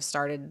we couldn't have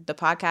started the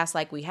podcast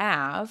like we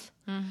have.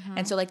 Mm-hmm.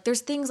 And so like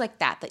there's things like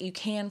that you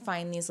can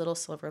find these little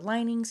silver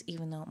linings,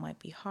 even though it might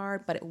be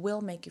hard, but it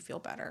will make you feel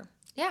better.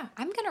 Yeah,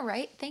 I'm going to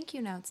write thank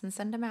you notes and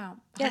send them out.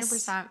 100%.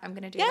 Yes. I'm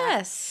going to do that.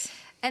 Yes.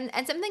 And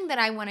something that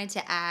I wanted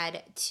to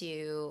add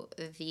to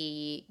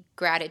the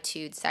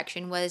gratitude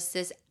section was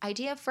this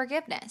idea of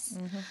forgiveness.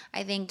 Mm-hmm.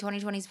 I think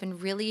 2020 has been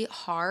really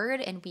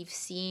hard, and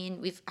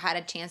we've had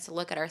a chance to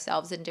look at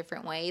ourselves in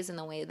different ways in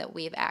the way that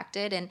we've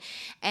acted. And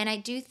I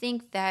do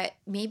think that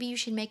maybe you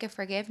should make a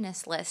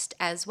forgiveness list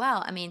as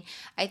well. I mean,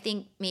 I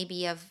think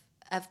maybe of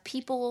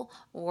people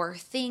or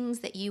things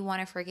that you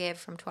want to forgive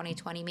from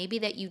 2020. Maybe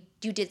that you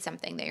did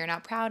something that you're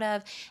not proud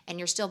of and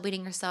you're still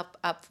beating yourself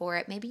up for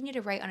it. Maybe you need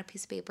to write on a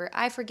piece of paper,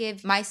 I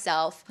forgive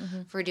myself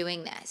for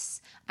doing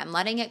this. I'm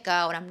letting it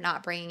go and I'm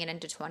not bringing it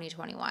into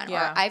 2021.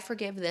 Yeah. Or I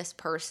forgive this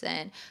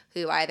person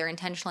who either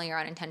intentionally or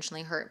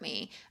unintentionally hurt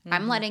me. Mm-hmm.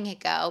 I'm letting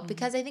it go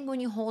because I think when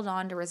you hold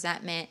on to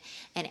resentment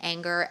and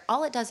anger,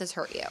 all it does is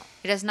hurt you.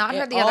 It does not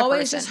hurt the other person. It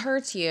always just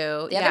hurts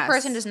you. The other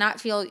person does not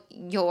feel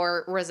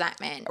your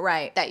resentment.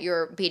 Right. That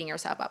you're beating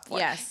yourself up for.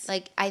 Yes.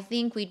 Like, I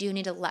think we do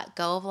need to let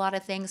go of a lot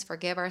of things,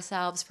 forgive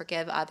ourselves,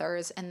 forgive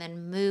others, and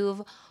then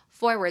move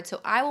forward.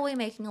 So I will be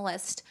making a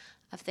list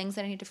of things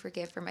that I need to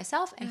forgive for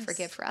myself and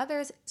forgive for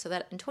others so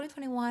that in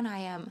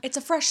 2021 It's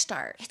a fresh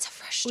start. It's a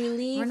fresh start.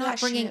 We're not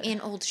bringing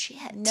in old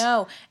shit.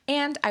 No.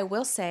 And I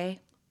will say,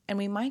 and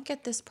we might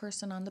get this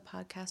person on the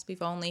podcast.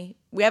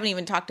 We haven't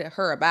even talked to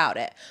her about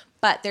it.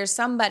 But there's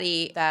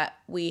somebody that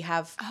we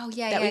have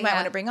that we might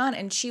want to bring on.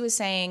 And she was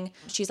saying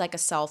she's like a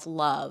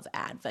self-love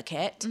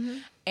advocate. Mm-hmm.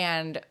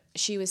 And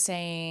she was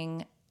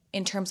saying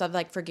in terms of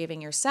like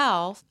forgiving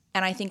yourself,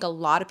 and I think a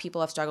lot of people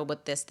have struggled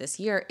with this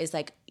year, is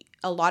like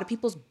a lot of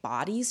people's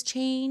bodies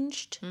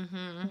changed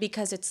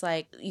because it's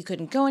like you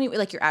couldn't go anywhere,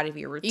 like you're out of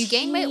your routine. You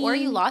gained weight or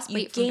you lost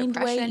weight from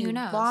depression, who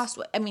knows? Lost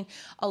weight. I mean,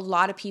 a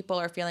lot of people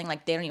are feeling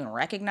like they don't even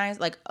recognize,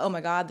 like, oh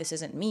my God, this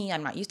isn't me.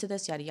 I'm not used to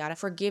this, yada, yada.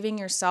 Forgiving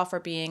yourself for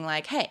being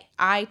like, hey,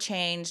 I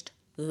changed.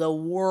 The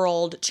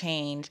world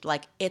changed.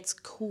 Like, it's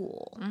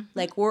cool. Mm-hmm.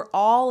 Like, we're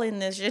all in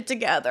this shit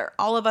together.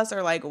 All of us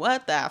are like,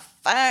 what the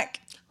fuck?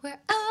 We're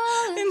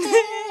all in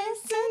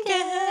this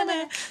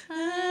together.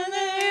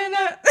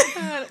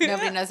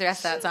 Nobody knows the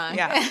rest of that song.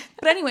 Yeah.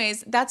 But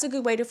anyways, that's a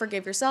good way to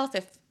forgive yourself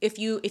if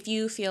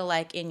you feel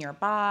like in your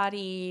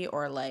body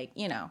or like,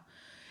 you know,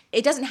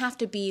 it doesn't have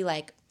to be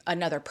like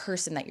another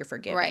person that you're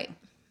forgiving. Right.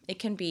 It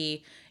can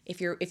be if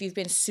you've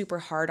been super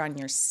hard on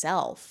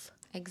yourself.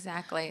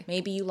 Exactly.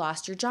 Maybe you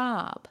lost your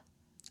job.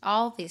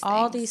 All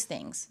these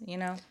things, you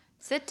know.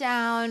 Sit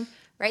down,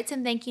 write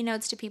some thank you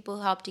notes to people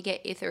who helped to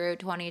get you through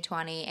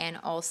 2020, and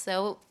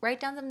also write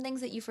down some things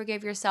that you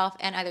forgive yourself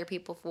and other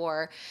people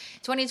for.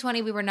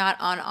 2020, we were not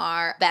on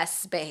our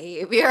best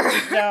behavior.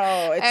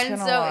 No,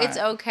 it's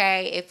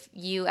okay if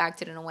you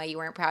acted in a way you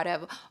weren't proud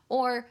of,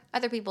 or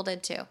other people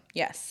did too.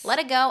 Yes. Let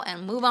it go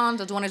and move on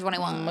to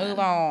 2021. Move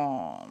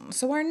on.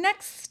 So our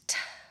next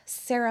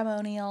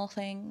ceremonial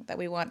thing that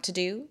we want to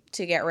do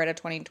to get rid of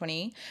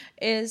 2020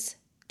 is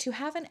to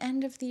have an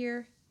end of the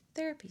year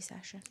therapy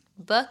session.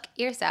 Book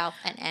yourself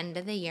an end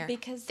of the year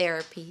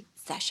therapy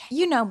session.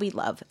 You know we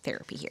love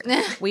therapy here.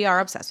 We are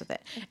obsessed with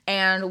it.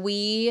 And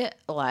we,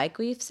 like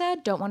we've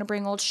said, don't want to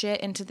bring old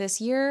shit into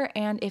this year.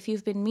 And if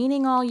you've been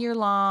meaning all year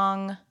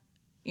long,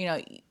 you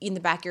know, in the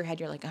back of your head,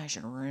 you're like, I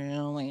should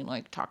really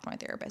like talk to my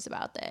therapist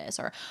about this.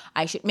 Or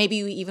maybe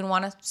you even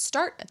want to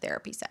start a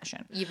therapy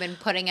session. You've been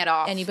putting it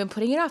off. And you've been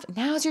putting it off.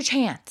 Now's your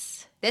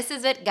chance. This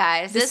is it,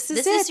 guys. This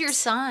is your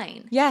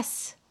sign.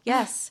 Yes.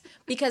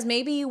 Because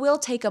maybe you will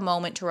take a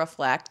moment to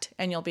reflect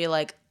and you'll be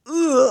like,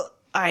 ugh,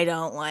 I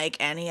don't like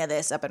any of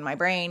this up in my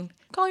brain.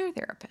 Call your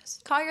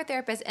therapist.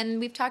 And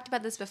we've talked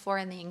about this before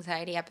in the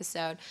anxiety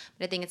episode,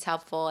 but I think it's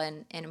helpful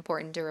and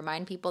important to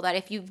remind people that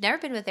if you've never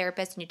been with a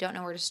therapist and you don't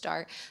know where to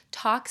start,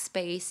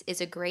 Talkspace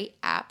is a great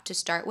app to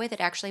start with.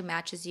 It actually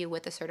matches you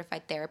with a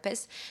certified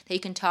therapist that you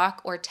can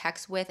talk or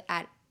text with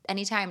at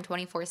anytime,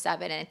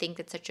 24/7. And I think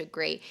it's such a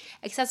great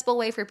accessible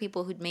way for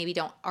people who maybe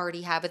don't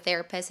already have a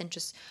therapist and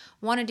just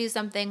want to do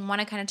something,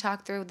 want to kind of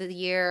talk through the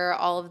year,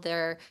 all of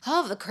the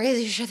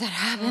crazy shit that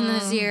happened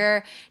this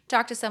year.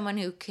 Talk to someone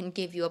who can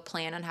give you a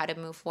plan on how to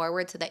move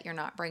forward so that you're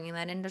not bringing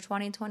that into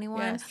 2021.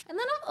 Yes. And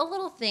then a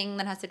little thing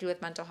that has to do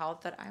with mental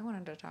health that I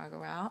wanted to talk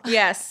about.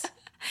 Yes.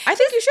 I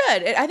think you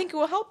should. I think it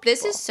will help people.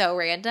 This is so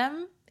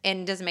random. and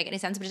it doesn't make any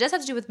sense, but it does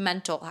have to do with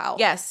mental health.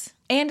 Yes.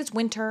 And it's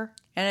winter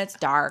and it's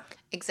dark.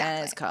 Exactly.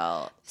 And it's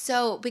cold.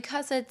 So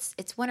because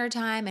it's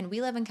wintertime and we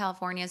live in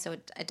California, so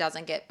it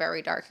doesn't get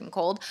very dark and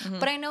cold. Mm-hmm.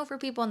 But I know for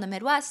people in the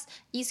Midwest,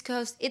 East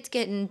Coast, it's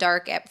getting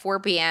dark at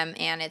 4 p.m.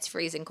 and it's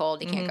freezing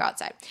cold. You can't go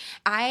outside.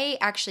 I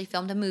actually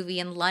filmed a movie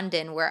in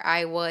London where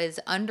I was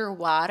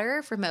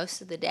underwater for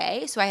most of the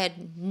day. So I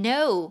had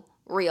no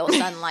real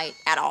sunlight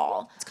at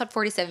all. It's called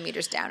 47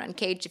 Meters Down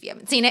Uncaged if you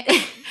haven't seen it.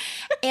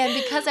 And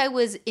because I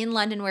was in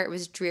London where it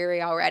was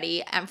dreary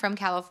already, I'm from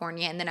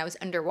California, and then I was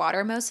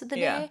underwater most of the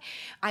day,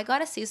 I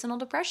got a seasonal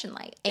depression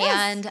light. Yes.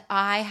 And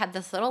I had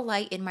this little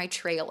light in my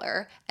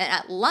trailer, and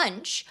at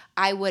lunch,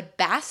 I would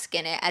bask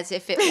in it as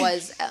if it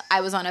was, I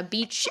was on a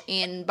beach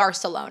in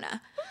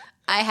Barcelona.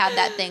 I had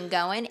that thing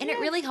going, and it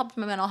really helped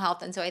my mental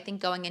health. And so I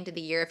think going into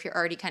the year, if you're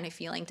already kind of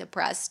feeling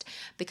depressed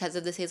because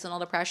of the seasonal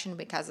depression,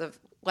 because of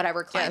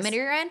whatever climate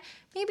you're in,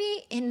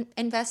 maybe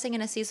investing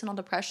in a seasonal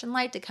depression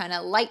light to kind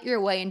of light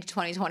your way into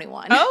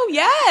 2021. Oh,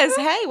 yes.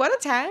 Hey, what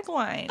a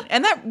tagline.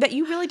 And that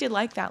you really did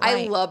like that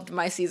light. I loved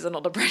my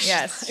seasonal depression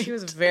Yes, light. she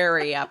was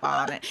very up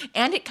on it.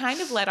 And it kind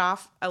of let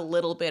off a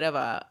little bit of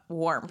a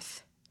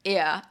warmth.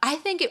 Yeah. I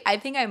think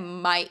I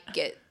might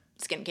get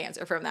skin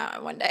cancer from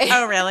that one day.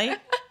 Oh, really?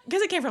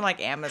 Because it came from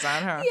like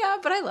Amazon, huh? Yeah,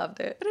 but I loved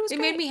it. But it was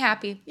great. Made me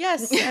happy.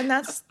 Yes, and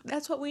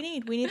that's what we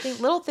need. We need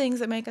little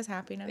things that make us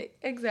happy now.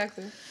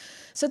 Exactly.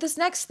 So this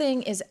next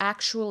thing is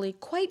actually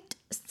quite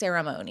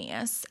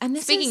ceremonious. And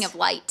Speaking of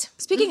light,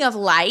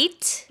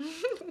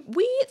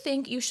 we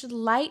think you should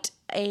light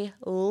a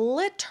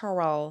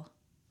literal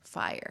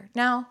fire.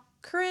 Now,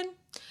 Corinne,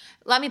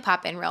 let me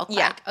pop in real quick.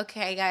 Yeah.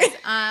 Okay, guys.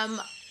 I'm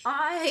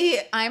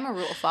a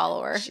rule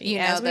follower. You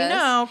know as we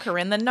know,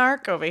 Corinne the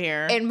narc over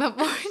here. And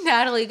before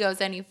Natalie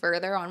goes any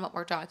further on what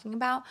we're talking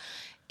about,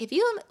 if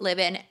you live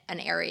in an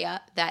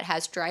area that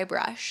has dry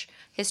brush,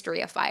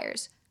 history of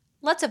fires,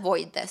 let's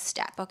avoid this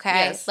step,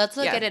 okay? Yes. Let's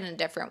look at it in a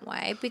different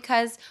way,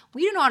 because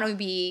we don't want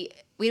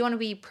to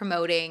be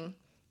promoting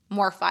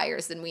more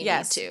fires than we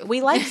need to. We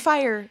like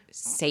fire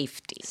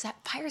safety.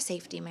 Fire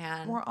safety,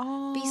 man. We're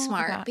all be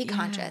smart, about, be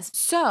conscious.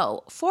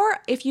 So,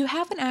 if you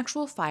have an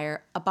actual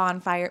fire, a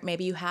bonfire,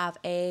 maybe you have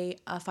a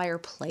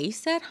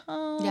fireplace at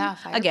home. Yeah,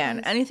 fireplace. Again,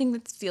 anything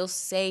that feels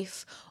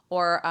safe,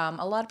 or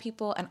a lot of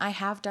people, and I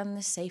have done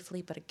this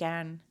safely, but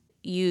again,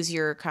 use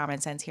your common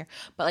sense here.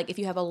 But like if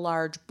you have a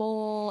large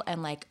bowl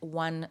and like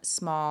one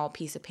small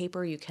piece of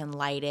paper, you can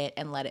light it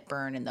and let it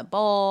burn in the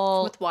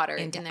bowl. With water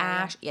into in there,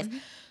 ash. yeah. Yes. Mm-hmm.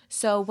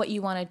 So what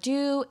you want to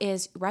do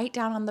is write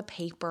down on the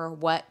paper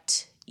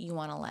what you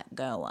want to let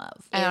go of.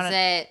 Is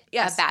it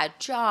a bad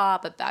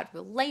job, a bad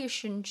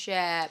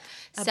relationship,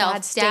 a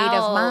bad state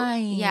of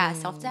mind? Yeah,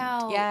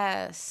 self-doubt.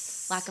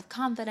 Yes. Lack of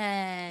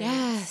confidence.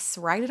 Yes.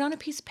 Write it on a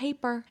piece of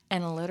paper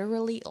and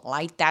literally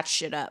light that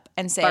shit up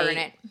and say, burn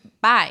it.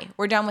 Bye.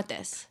 We're done with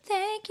this.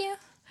 Thank you.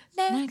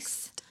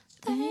 Next.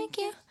 Thank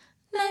you.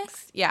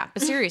 Next. Yeah,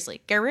 but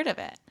seriously, get rid of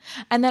it.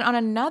 And then on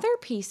another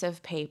piece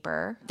of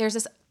paper, there's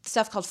this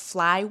stuff called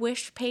fly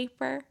wish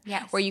paper.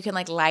 Yes. Where you can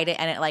like light it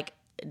and it like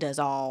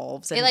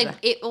dissolves.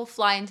 It will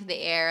fly into the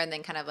air and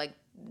then kind of like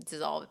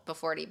dissolve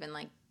before it even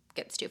like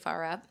gets too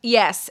far up.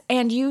 Yes,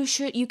 and you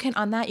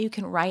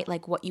can write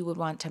like what you would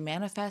want to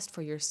manifest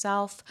for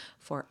yourself,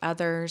 for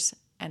others,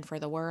 and for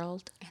the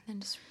world, and then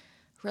just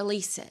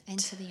release it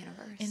into the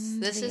universe.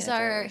 This is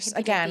our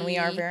again. We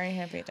are very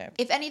happy to.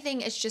 If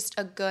anything, it's just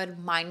a good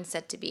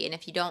mindset to be. And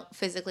if you don't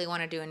physically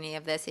want to do any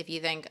of this, if you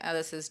think, oh,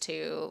 this is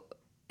too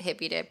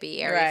hippy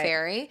dippy, airy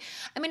fairy,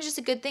 I mean, it's just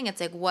a good thing.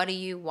 It's like, what do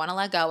you want to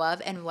let go of,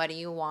 and what do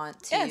you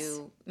want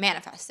to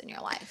manifest in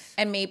your life?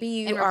 And maybe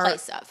you in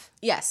replace of.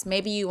 Yes,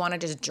 maybe you want to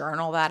just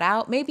journal that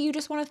out. Maybe you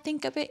just want to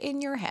think of it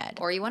in your head,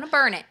 or you want to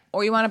burn it,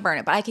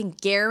 But I can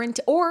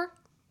guarantee, or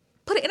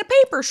put it in a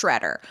paper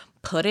shredder.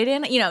 Put it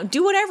in,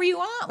 do whatever you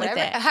want with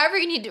it. However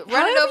you need to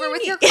run it over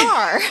with your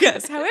car.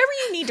 Yes, however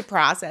you need to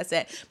process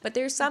it. But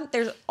there's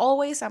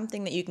always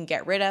something that you can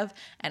get rid of,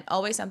 and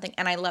always something.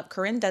 And I love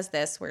Corinne does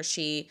this where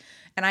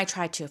and I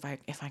try to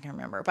if I can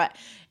remember. But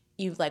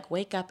you like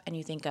wake up and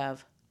you think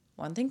of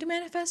one thing to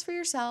manifest for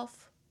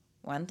yourself,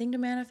 one thing to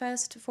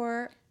manifest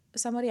for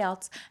somebody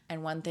else,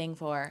 and one thing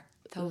for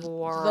the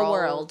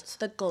world,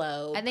 the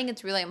globe. I think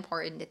it's really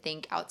important to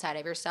think outside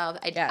of yourself.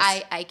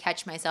 I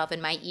catch myself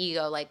in my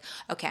ego like,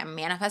 okay, I'm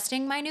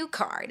manifesting my new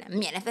car, and I'm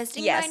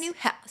manifesting my new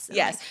house.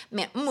 And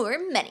like, more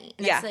money.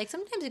 And it's like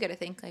sometimes you got to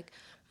think like,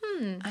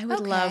 I would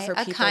love for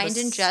people a kind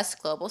and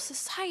just global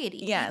society.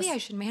 Yes. Maybe I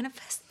should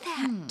manifest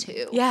that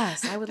too.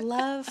 Yes, I would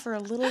love for a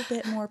little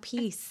bit more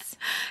peace.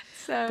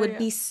 Would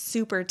be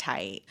super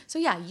tight. So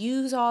yeah,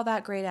 use all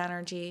that great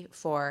energy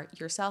for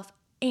yourself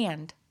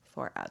and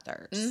for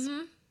others.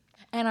 Mm-hmm.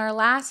 And our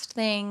last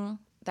thing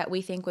that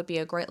we think would be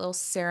a great little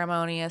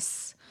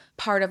ceremonious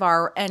part of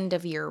our end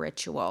of year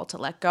ritual to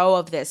let go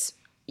of this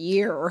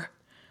year,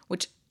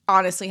 which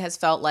honestly has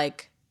felt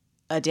like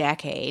a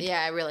decade.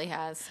 Yeah, it really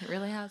has. It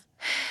really has.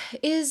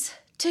 Is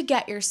to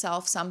get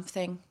yourself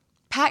something.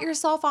 Pat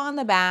yourself on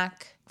the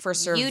back for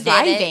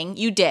surviving.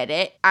 You did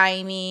it.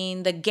 I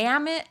mean, the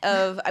gamut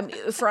of,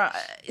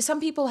 some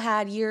people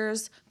had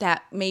years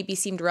that maybe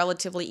seemed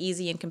relatively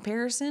easy in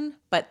comparison,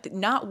 but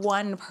not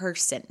one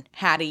person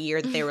had a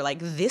year that they were like,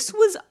 this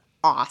was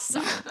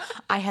awesome.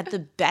 I had the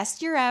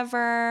best year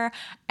ever.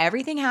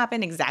 Everything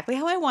happened exactly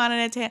how I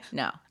wanted it to.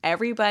 No,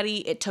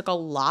 everybody, it took a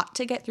lot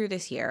to get through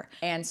this year.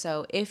 And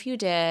so if you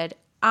did,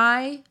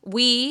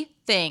 we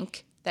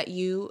think that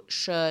you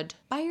should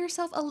buy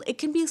yourself it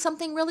can be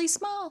something really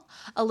small,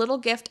 a little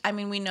gift. I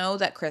mean, we know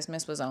that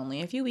Christmas was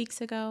only a few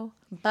weeks ago,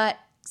 but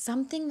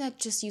something that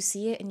just you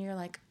see it and you're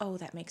like, oh,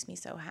 that makes me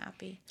so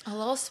happy. A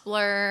little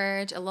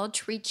splurge, a little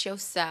treat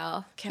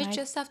yourself. Treat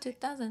yourself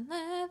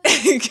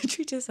 2011.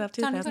 Treat yourself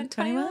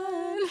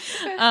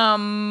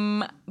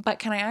 2021. But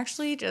can I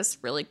actually just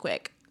really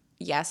quick,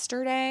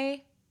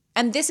 yesterday,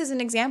 and this is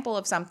an example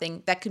of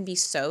something that can be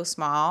so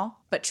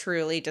small, but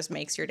truly just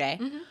makes your day.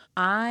 Mm-hmm.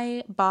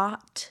 I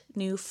bought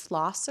new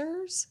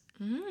flossers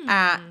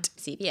at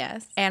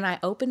CVS, and I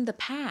opened the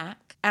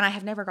pack, and I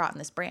have never gotten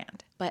this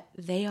brand, but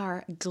they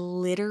are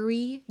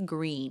glittery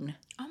green.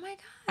 Oh my God.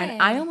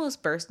 And I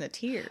almost burst into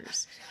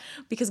tears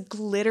because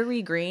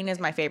glittery green is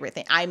my favorite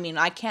thing. I mean,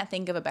 I can't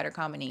think of a better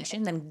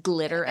combination than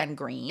glitter and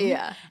green.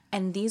 Yeah.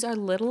 And these are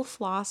little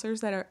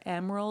flossers that are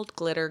emerald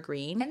glitter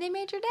green. And they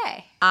made your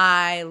day.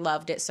 I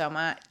loved it so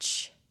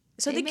much.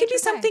 So they could be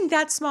something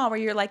that small where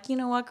you're like, you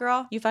know what,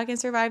 girl? You fucking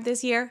survived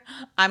this year.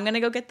 I'm going to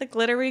go get the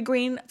glittery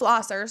green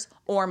flossers.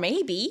 Or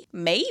maybe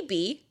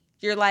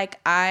you're like,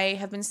 I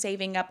have been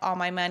saving up all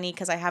my money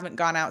because I haven't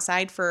gone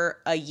outside for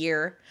a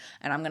year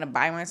and I'm going to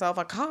buy myself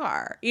a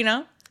car, you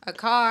know? A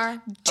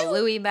car, a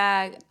Louis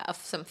bag,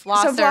 some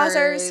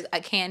flossers, a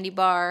candy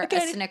bar,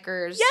 a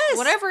Snickers,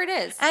 whatever it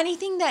is.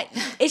 Anything that,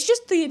 it's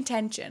just the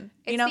intention.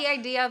 It's the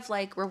idea of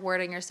like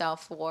rewarding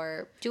yourself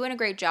for doing a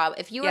great job.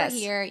 If you were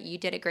here, you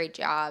did a great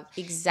job.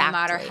 Exactly. No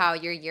matter how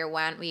your year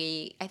went,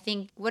 I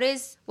think what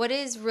is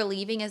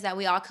relieving is that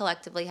we all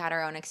collectively had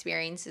our own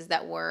experiences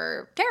that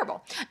were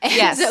terrible.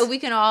 And so we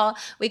can all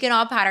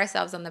pat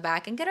ourselves on the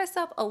back and get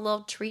ourselves a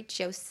little treat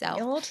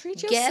yourself. A little treat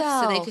gift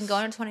yourself. So they can go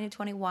into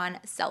 2021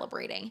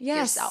 celebrating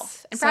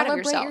yourself and proud of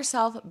yourself. Celebrate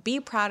yourself. Be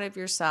proud of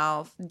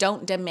yourself.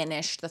 Don't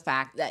diminish the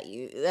fact that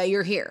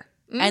you're here.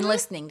 And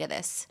listening to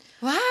this.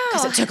 Wow.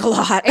 Because it took a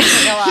lot.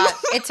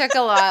 It took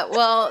a lot.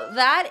 Well,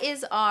 that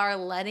is our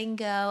letting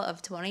go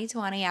of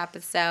 2020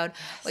 episode.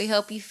 We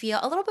hope you feel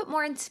a little bit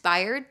more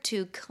inspired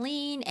to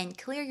clean and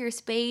clear your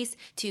space,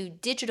 to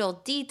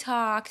digital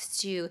detox,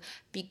 to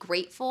be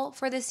grateful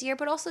for this year,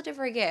 but also to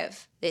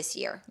forgive this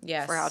year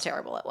for how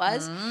terrible it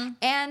was.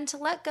 And to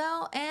let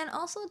go and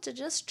also to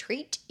just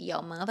treat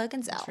your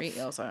motherfucking self. Treat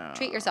yourself.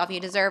 Treat yourself. You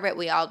deserve it.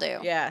 We all do.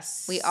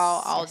 Yes. We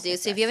all do.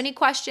 So if you have any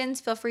questions,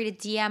 feel free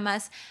to DM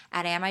us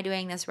at Am I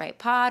Doing This Right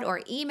Pod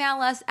or email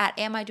us at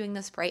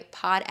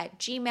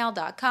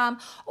amidoingthisrightpod@gmail.com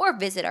or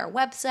visit our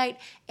website,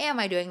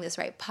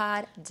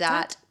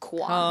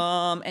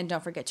 amidoingthisrightpod.com. And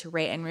don't forget to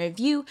rate and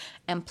review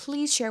and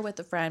please share with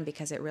a friend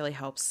because it really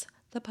helps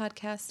the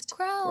podcast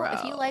grow.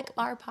 If you like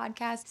our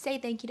podcast, say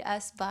thank you to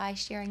us by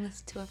sharing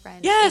this to a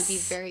friend. Yes. It would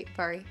be very,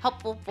 very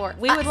helpful for us.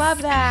 We would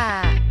love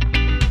that.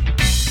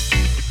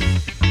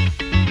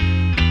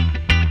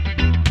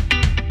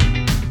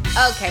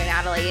 Okay,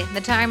 Natalie,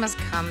 the time has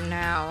come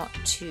now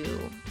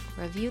to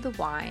review the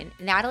wine.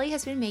 Natalie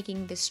has been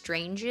making the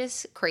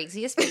strangest,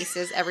 craziest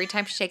faces every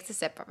time she takes a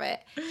sip of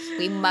it.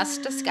 We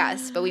must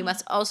discuss, but we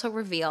must also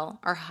reveal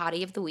our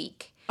hottie of the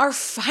week. Our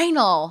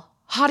final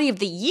hottie of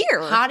the year.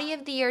 Hottie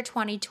of the year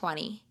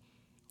 2020.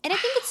 And I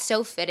think it's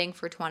so fitting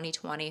for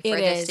 2020 for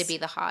this to be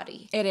the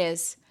hottie. It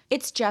is.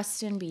 It's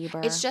Justin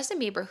Bieber. It's Justin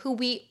Bieber, who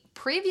we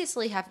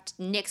previously have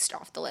nixed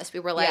off the list. We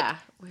were like,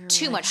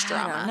 too much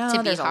drama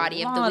to be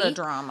hottie of the week.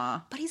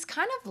 Drama. But he's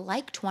kind of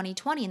like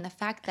 2020 in the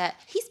fact that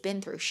he's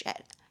been through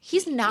shit.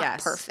 He's not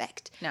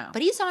perfect. No.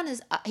 But he's on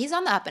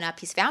the up and up.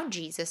 He's found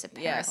Jesus,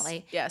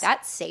 apparently. Yes.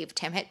 That saved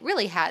him. It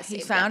really has saved him.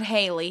 He found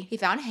Haley.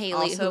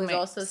 Who has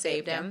also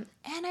saved him.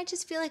 And I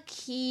just feel like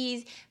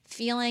he's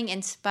feeling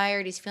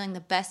inspired. He's feeling the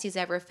best he's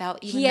ever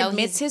felt. Even though he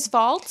admits his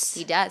faults.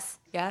 He does.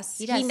 Yes.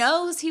 He does. He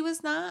knows he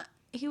was not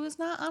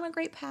on a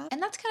great path.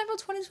 And that's kind of what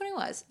 2020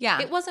 was.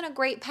 Yeah. It wasn't a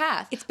great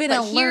path. It's been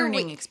a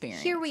learning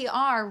experience. Here we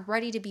are,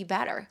 ready to be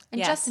better.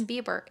 And Justin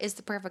Bieber is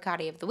the perfect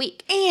hottie of the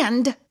week.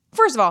 And,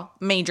 first of all,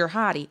 major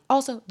hottie.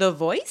 Also, the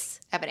voice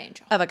of an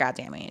angel. Of a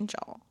goddamn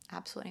angel.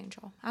 Absolute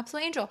angel.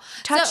 Absolute angel.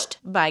 Touched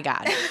by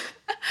God.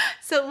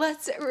 So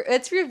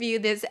let's review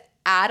this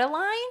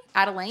Adeline?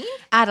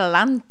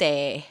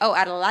 Adelante. Oh,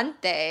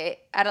 Adelante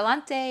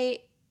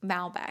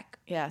Malbec.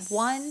 Yes.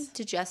 1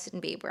 to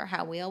Justin Bieber,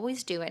 how we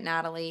always do it,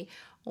 Natalie.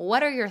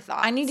 What are your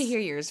thoughts? I need to hear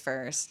yours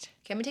first.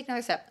 Can we take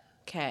another sip?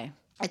 Okay.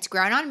 It's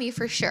grown on me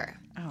for sure.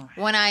 Oh.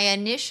 When I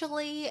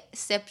initially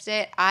sipped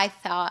it, I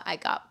thought I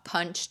got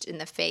punched in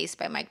the face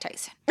by Mike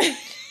Tyson.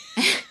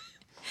 Yes.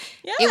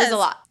 It was a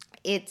lot.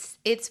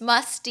 It's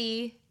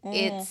musty.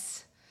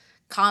 It's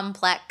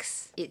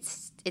complex.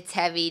 It's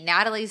heavy.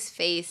 Natalie's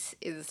face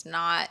is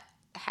not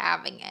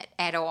having it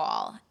at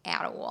all.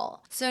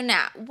 So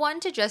now, 1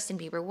 to Justin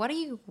Bieber. What are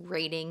you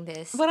rating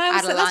this?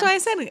 That's why I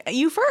said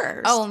you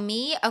first. Oh,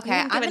 me? Okay.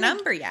 You didn't give a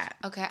number yet.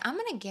 Okay, I'm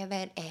going to give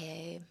it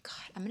a... God,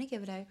 I'm going to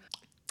give it a...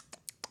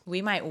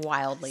 We might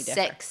wildly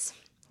differ. 6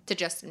 to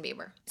Justin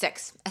Bieber.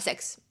 6. A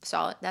 6.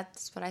 Solid.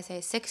 That's what I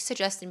say. 6 to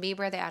Justin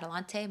Bieber, the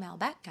Adelante,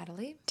 Malbec,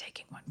 Natalie.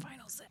 Taking one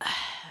final sip.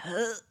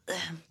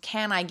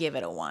 Can I give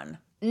it a 1?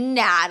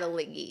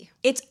 Natalie.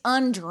 It's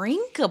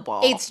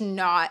undrinkable. It's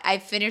not. I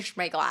finished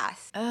my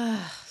glass.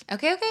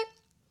 Okay.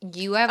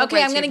 You have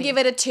Okay, I'm going to give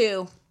it a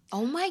 2.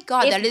 Oh my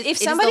God, it is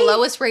the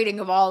lowest rating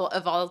of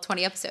all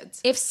 20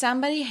 episodes. If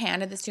somebody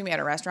handed this to me at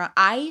a restaurant,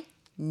 I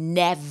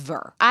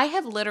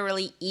have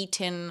literally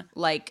eaten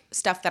like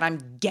stuff that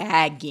I'm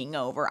gagging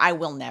over. I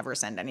will never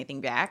send anything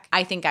back.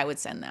 I think I would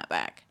send that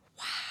back.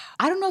 Wow.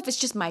 I don't know if it's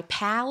just my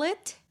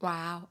palate.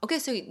 Wow. Okay,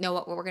 so you know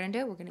what we're going to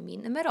do? We're going to meet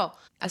in the middle.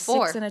 A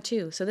 4. 6 and a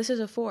 2. So this is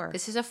a 4.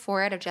 This is a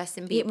 4 out of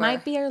Justin Bieber. It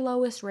might be our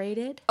lowest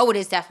rated. Oh, it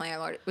is definitely our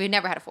lowest. We've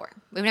never had a 4.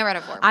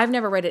 I've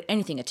never rated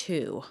anything a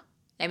 2.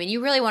 I mean,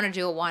 you really want to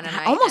do a 1. And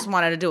I almost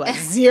wanted to do a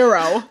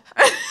 0.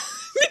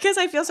 Because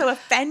I feel so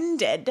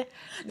offended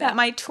that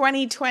my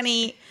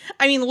 2020,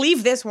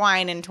 leave this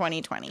wine in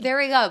 2020. There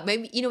we go.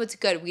 Maybe, it's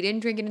good. We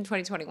didn't drink it in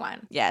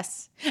 2021.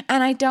 Yes.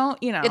 And I don't,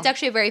 It's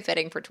actually very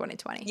fitting for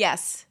 2020.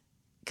 Yes.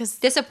 Because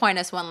disappoint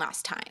us one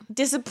last time.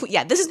 This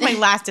is my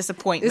last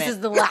disappointment. This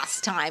is the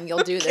last time you'll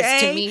do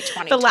this to me,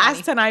 2020.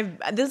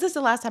 This is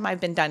the last time I've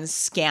been done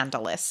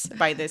scandalous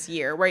by this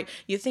year, where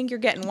you think you're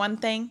getting one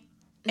thing.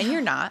 And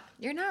you're not.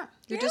 You're not.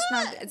 You're just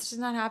not. It's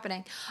just not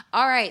happening.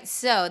 All right.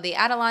 So the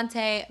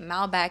Adelante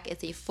Malbec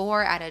is a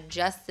 4 out of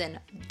Justin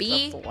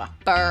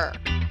Bieber.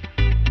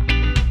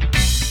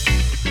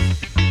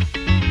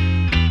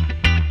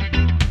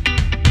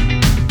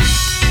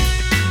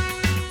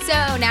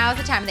 So now is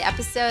the time of the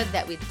episode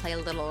that we play a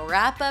little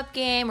wrap-up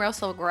game. We're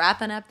also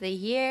wrapping up the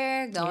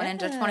year, going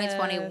into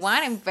 2021.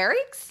 I'm very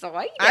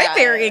excited. I'm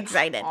very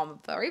excited. I'm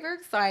very, very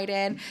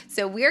excited.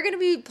 So we're going to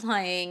be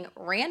playing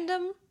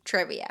random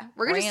trivia.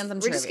 We're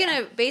just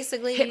going to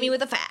basically... Hit me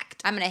with a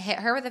fact. I'm going to hit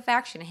her with a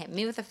fact. She's going to hit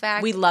me with a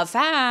fact. We love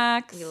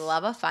facts. We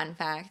love a fun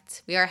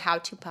fact. We are a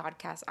how-to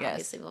podcast.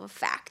 Obviously, we love a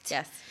fact.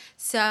 Yes.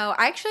 So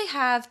I actually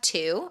have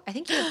 2. I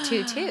think you have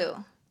 2 too.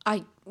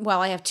 I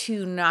have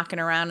 2 knocking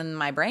around in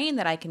my brain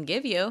that I can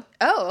give you.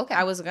 Oh, okay.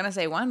 I was going to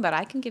say 1, but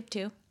I can give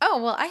 2.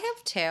 Oh, well, I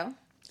have 2.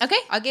 Okay.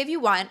 I'll give you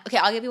 1. Okay,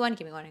 I'll give you 1.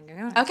 Give me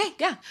 1. Okay,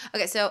 yeah.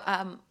 Okay, so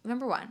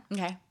number 1.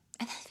 Okay.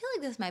 And I feel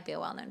like this might be a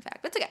well-known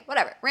fact, but it's okay.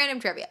 Whatever. Random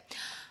trivia.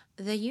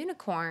 The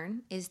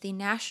unicorn is the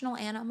national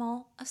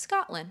animal of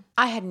Scotland.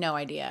 I had no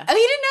idea. Oh,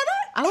 you didn't know that?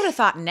 I would have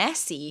thought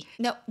Nessie.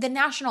 No, the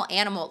national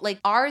animal. Like,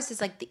 ours is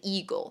like the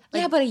eagle.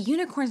 Like, yeah, but a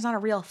unicorn's not a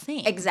real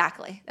thing.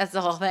 Exactly. That's the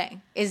whole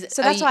thing.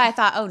 So that's why I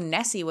thought,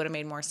 Nessie would have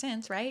made more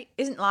sense, right?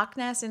 Isn't Loch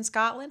Ness in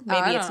Scotland?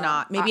 Maybe it's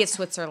not. Maybe it's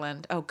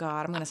Switzerland. Oh,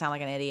 God, I'm going to sound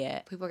like an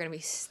idiot. People are going to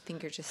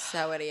think you're just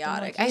so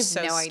idiotic. I have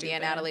no idea,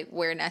 Natalie,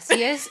 where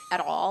Nessie is at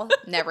all.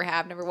 Never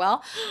have, never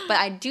will. But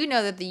I do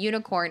know that the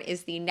unicorn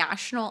is the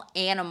national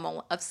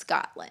animal of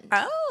Scotland.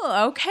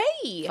 Oh,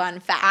 okay. Fun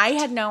fact. I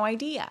had no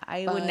idea.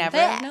 I would never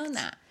have known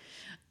that.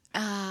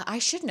 I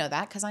should know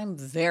that because I'm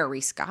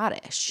very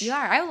Scottish. You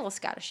are. I have a little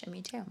Scottish in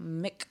me too.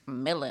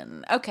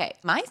 Macmillan. Okay,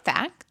 my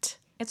fact.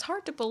 It's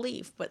hard to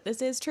believe, but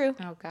this is true.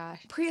 Oh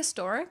gosh.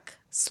 Prehistoric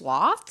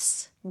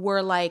sloths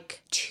were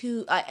like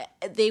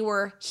they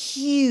were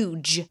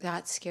huge.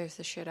 That scares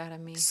the shit out of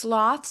me.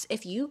 Sloths,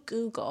 if you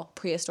Google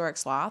prehistoric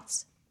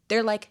sloths,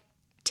 they're like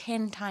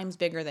 10 times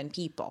bigger than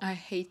people. I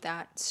hate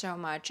that so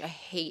much. I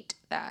hate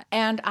that.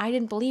 And I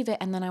didn't believe it.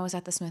 And then I was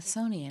at the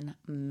Smithsonian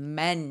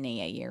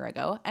many a year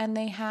ago, and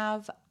they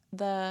have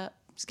the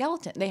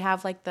skeleton. They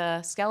have like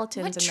the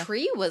skeletons. What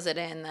tree was it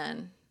in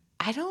then?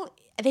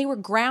 They were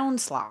ground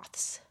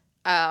sloths.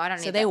 Oh, I don't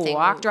know. So they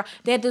walked around.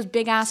 They had those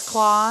big ass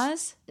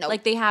claws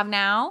like they have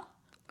now.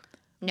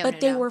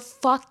 But they were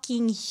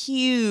fucking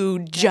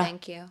huge. No,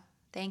 thank you.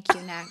 Thank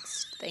you.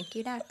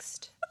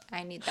 Next.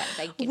 I need that.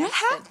 Thank you. What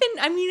happened?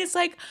 I mean, it's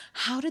like,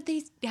 how did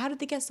they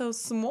get so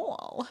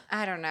small?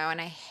 I don't know,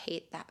 and I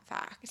hate that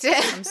fact.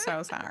 I'm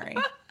so sorry.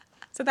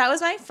 So that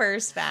was my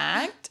first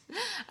fact.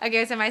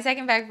 Okay, so my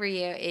second fact for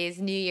you is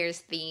New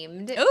Year's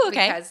themed. Oh,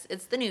 okay. Because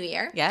it's the new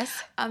year.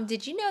 Yes.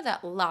 Did you know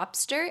that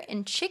lobster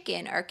and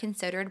chicken are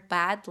considered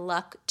bad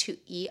luck to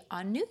eat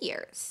on New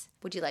Year's?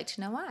 Would you like to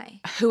know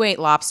why? Who ate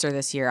lobster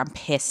this year? I'm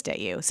pissed at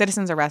you.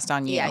 Citizens arrest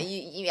on you.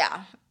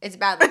 Yeah, it's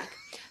bad luck.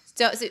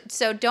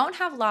 So don't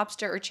have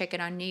lobster or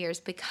chicken on New Year's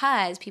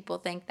because people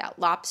think that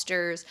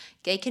lobsters,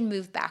 they can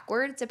move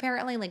backwards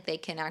apparently. Like they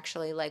can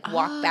actually like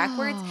walk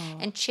backwards,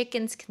 and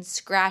chickens can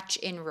scratch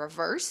in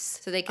reverse.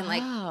 So they can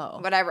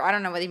whatever. I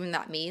don't know what even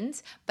that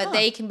means, but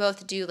they can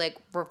both do like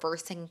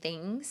reversing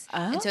things.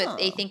 And so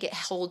they think it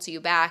holds you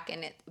back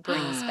and it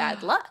brings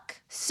bad luck.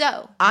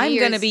 So I'm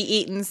going to be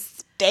eating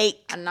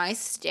steak. A nice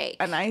steak.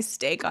 A nice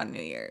steak on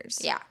New Year's.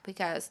 Yeah,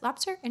 because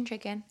lobster and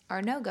chicken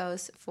are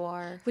no-goes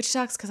for... Which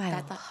sucks because I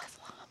love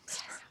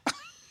lobster.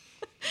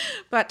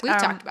 But we've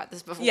talked about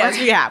this before. Yes,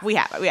 we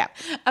have.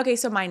 Okay,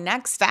 so my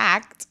next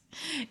fact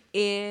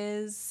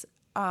is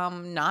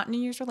not New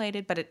Year's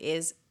related, but it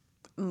is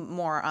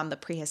more on the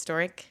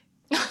prehistoric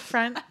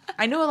front.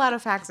 I know a lot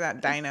of facts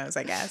about dinos,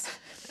 I guess.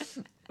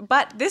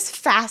 But this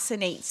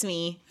fascinates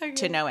me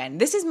to no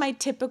end. This is my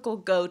typical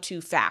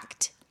go-to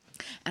fact.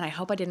 And I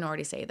hope I didn't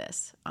already say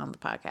this on the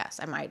podcast.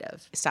 I might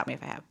have. Stop me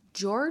if I have.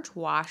 George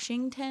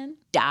Washington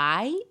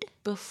died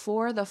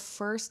before the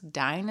first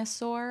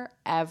dinosaur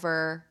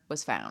ever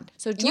was found.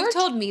 So You've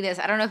told me this.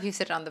 I don't know if you've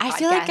said it on the podcast. I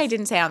feel like I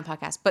didn't say it on the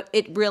podcast, but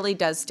it really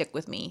does stick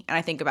with me. And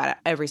I think about it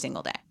every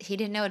single day. He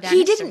didn't know dinosaurs.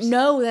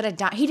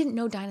 He didn't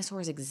know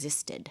dinosaurs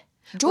existed.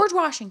 George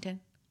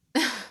Washington.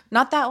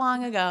 Not that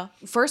long ago,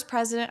 first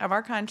president of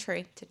our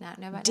country, did not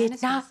know about dinosaurs.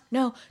 Did not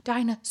know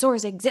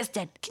dinosaurs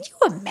existed. Can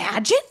you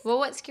imagine? Well,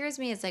 what scares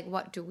me is like,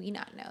 what do we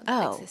not know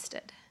that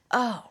existed?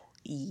 Oh,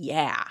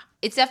 yeah.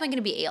 It's definitely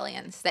going to be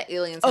aliens. That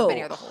aliens have been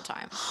here the whole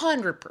time.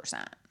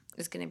 100%.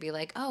 It's going to be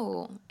like,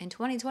 in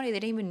 2020, they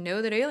didn't even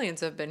know that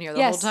aliens have been here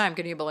the whole time.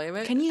 Can you believe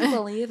it? Can you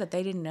believe that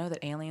they didn't know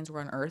that aliens were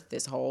on Earth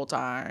this whole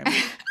time?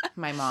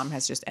 My mom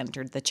has just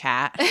entered the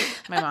chat.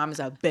 My mom is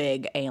a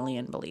big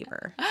alien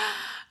believer.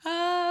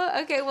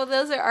 Okay, well,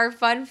 those are our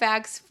fun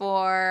facts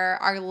for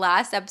our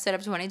last episode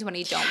of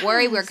 2020. Don't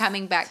worry, we're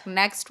coming back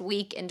next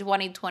week in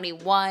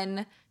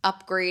 2021,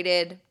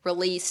 upgraded,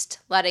 released,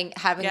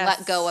 having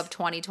let go of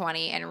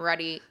 2020 and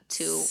ready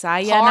to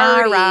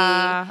sayonara.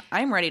 Party.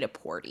 I'm ready to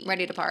party.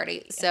 Ready to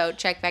party. So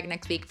check back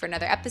next week for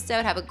another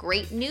episode. Have a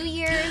great New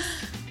Year's.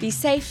 Be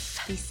safe.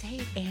 Be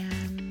safe. And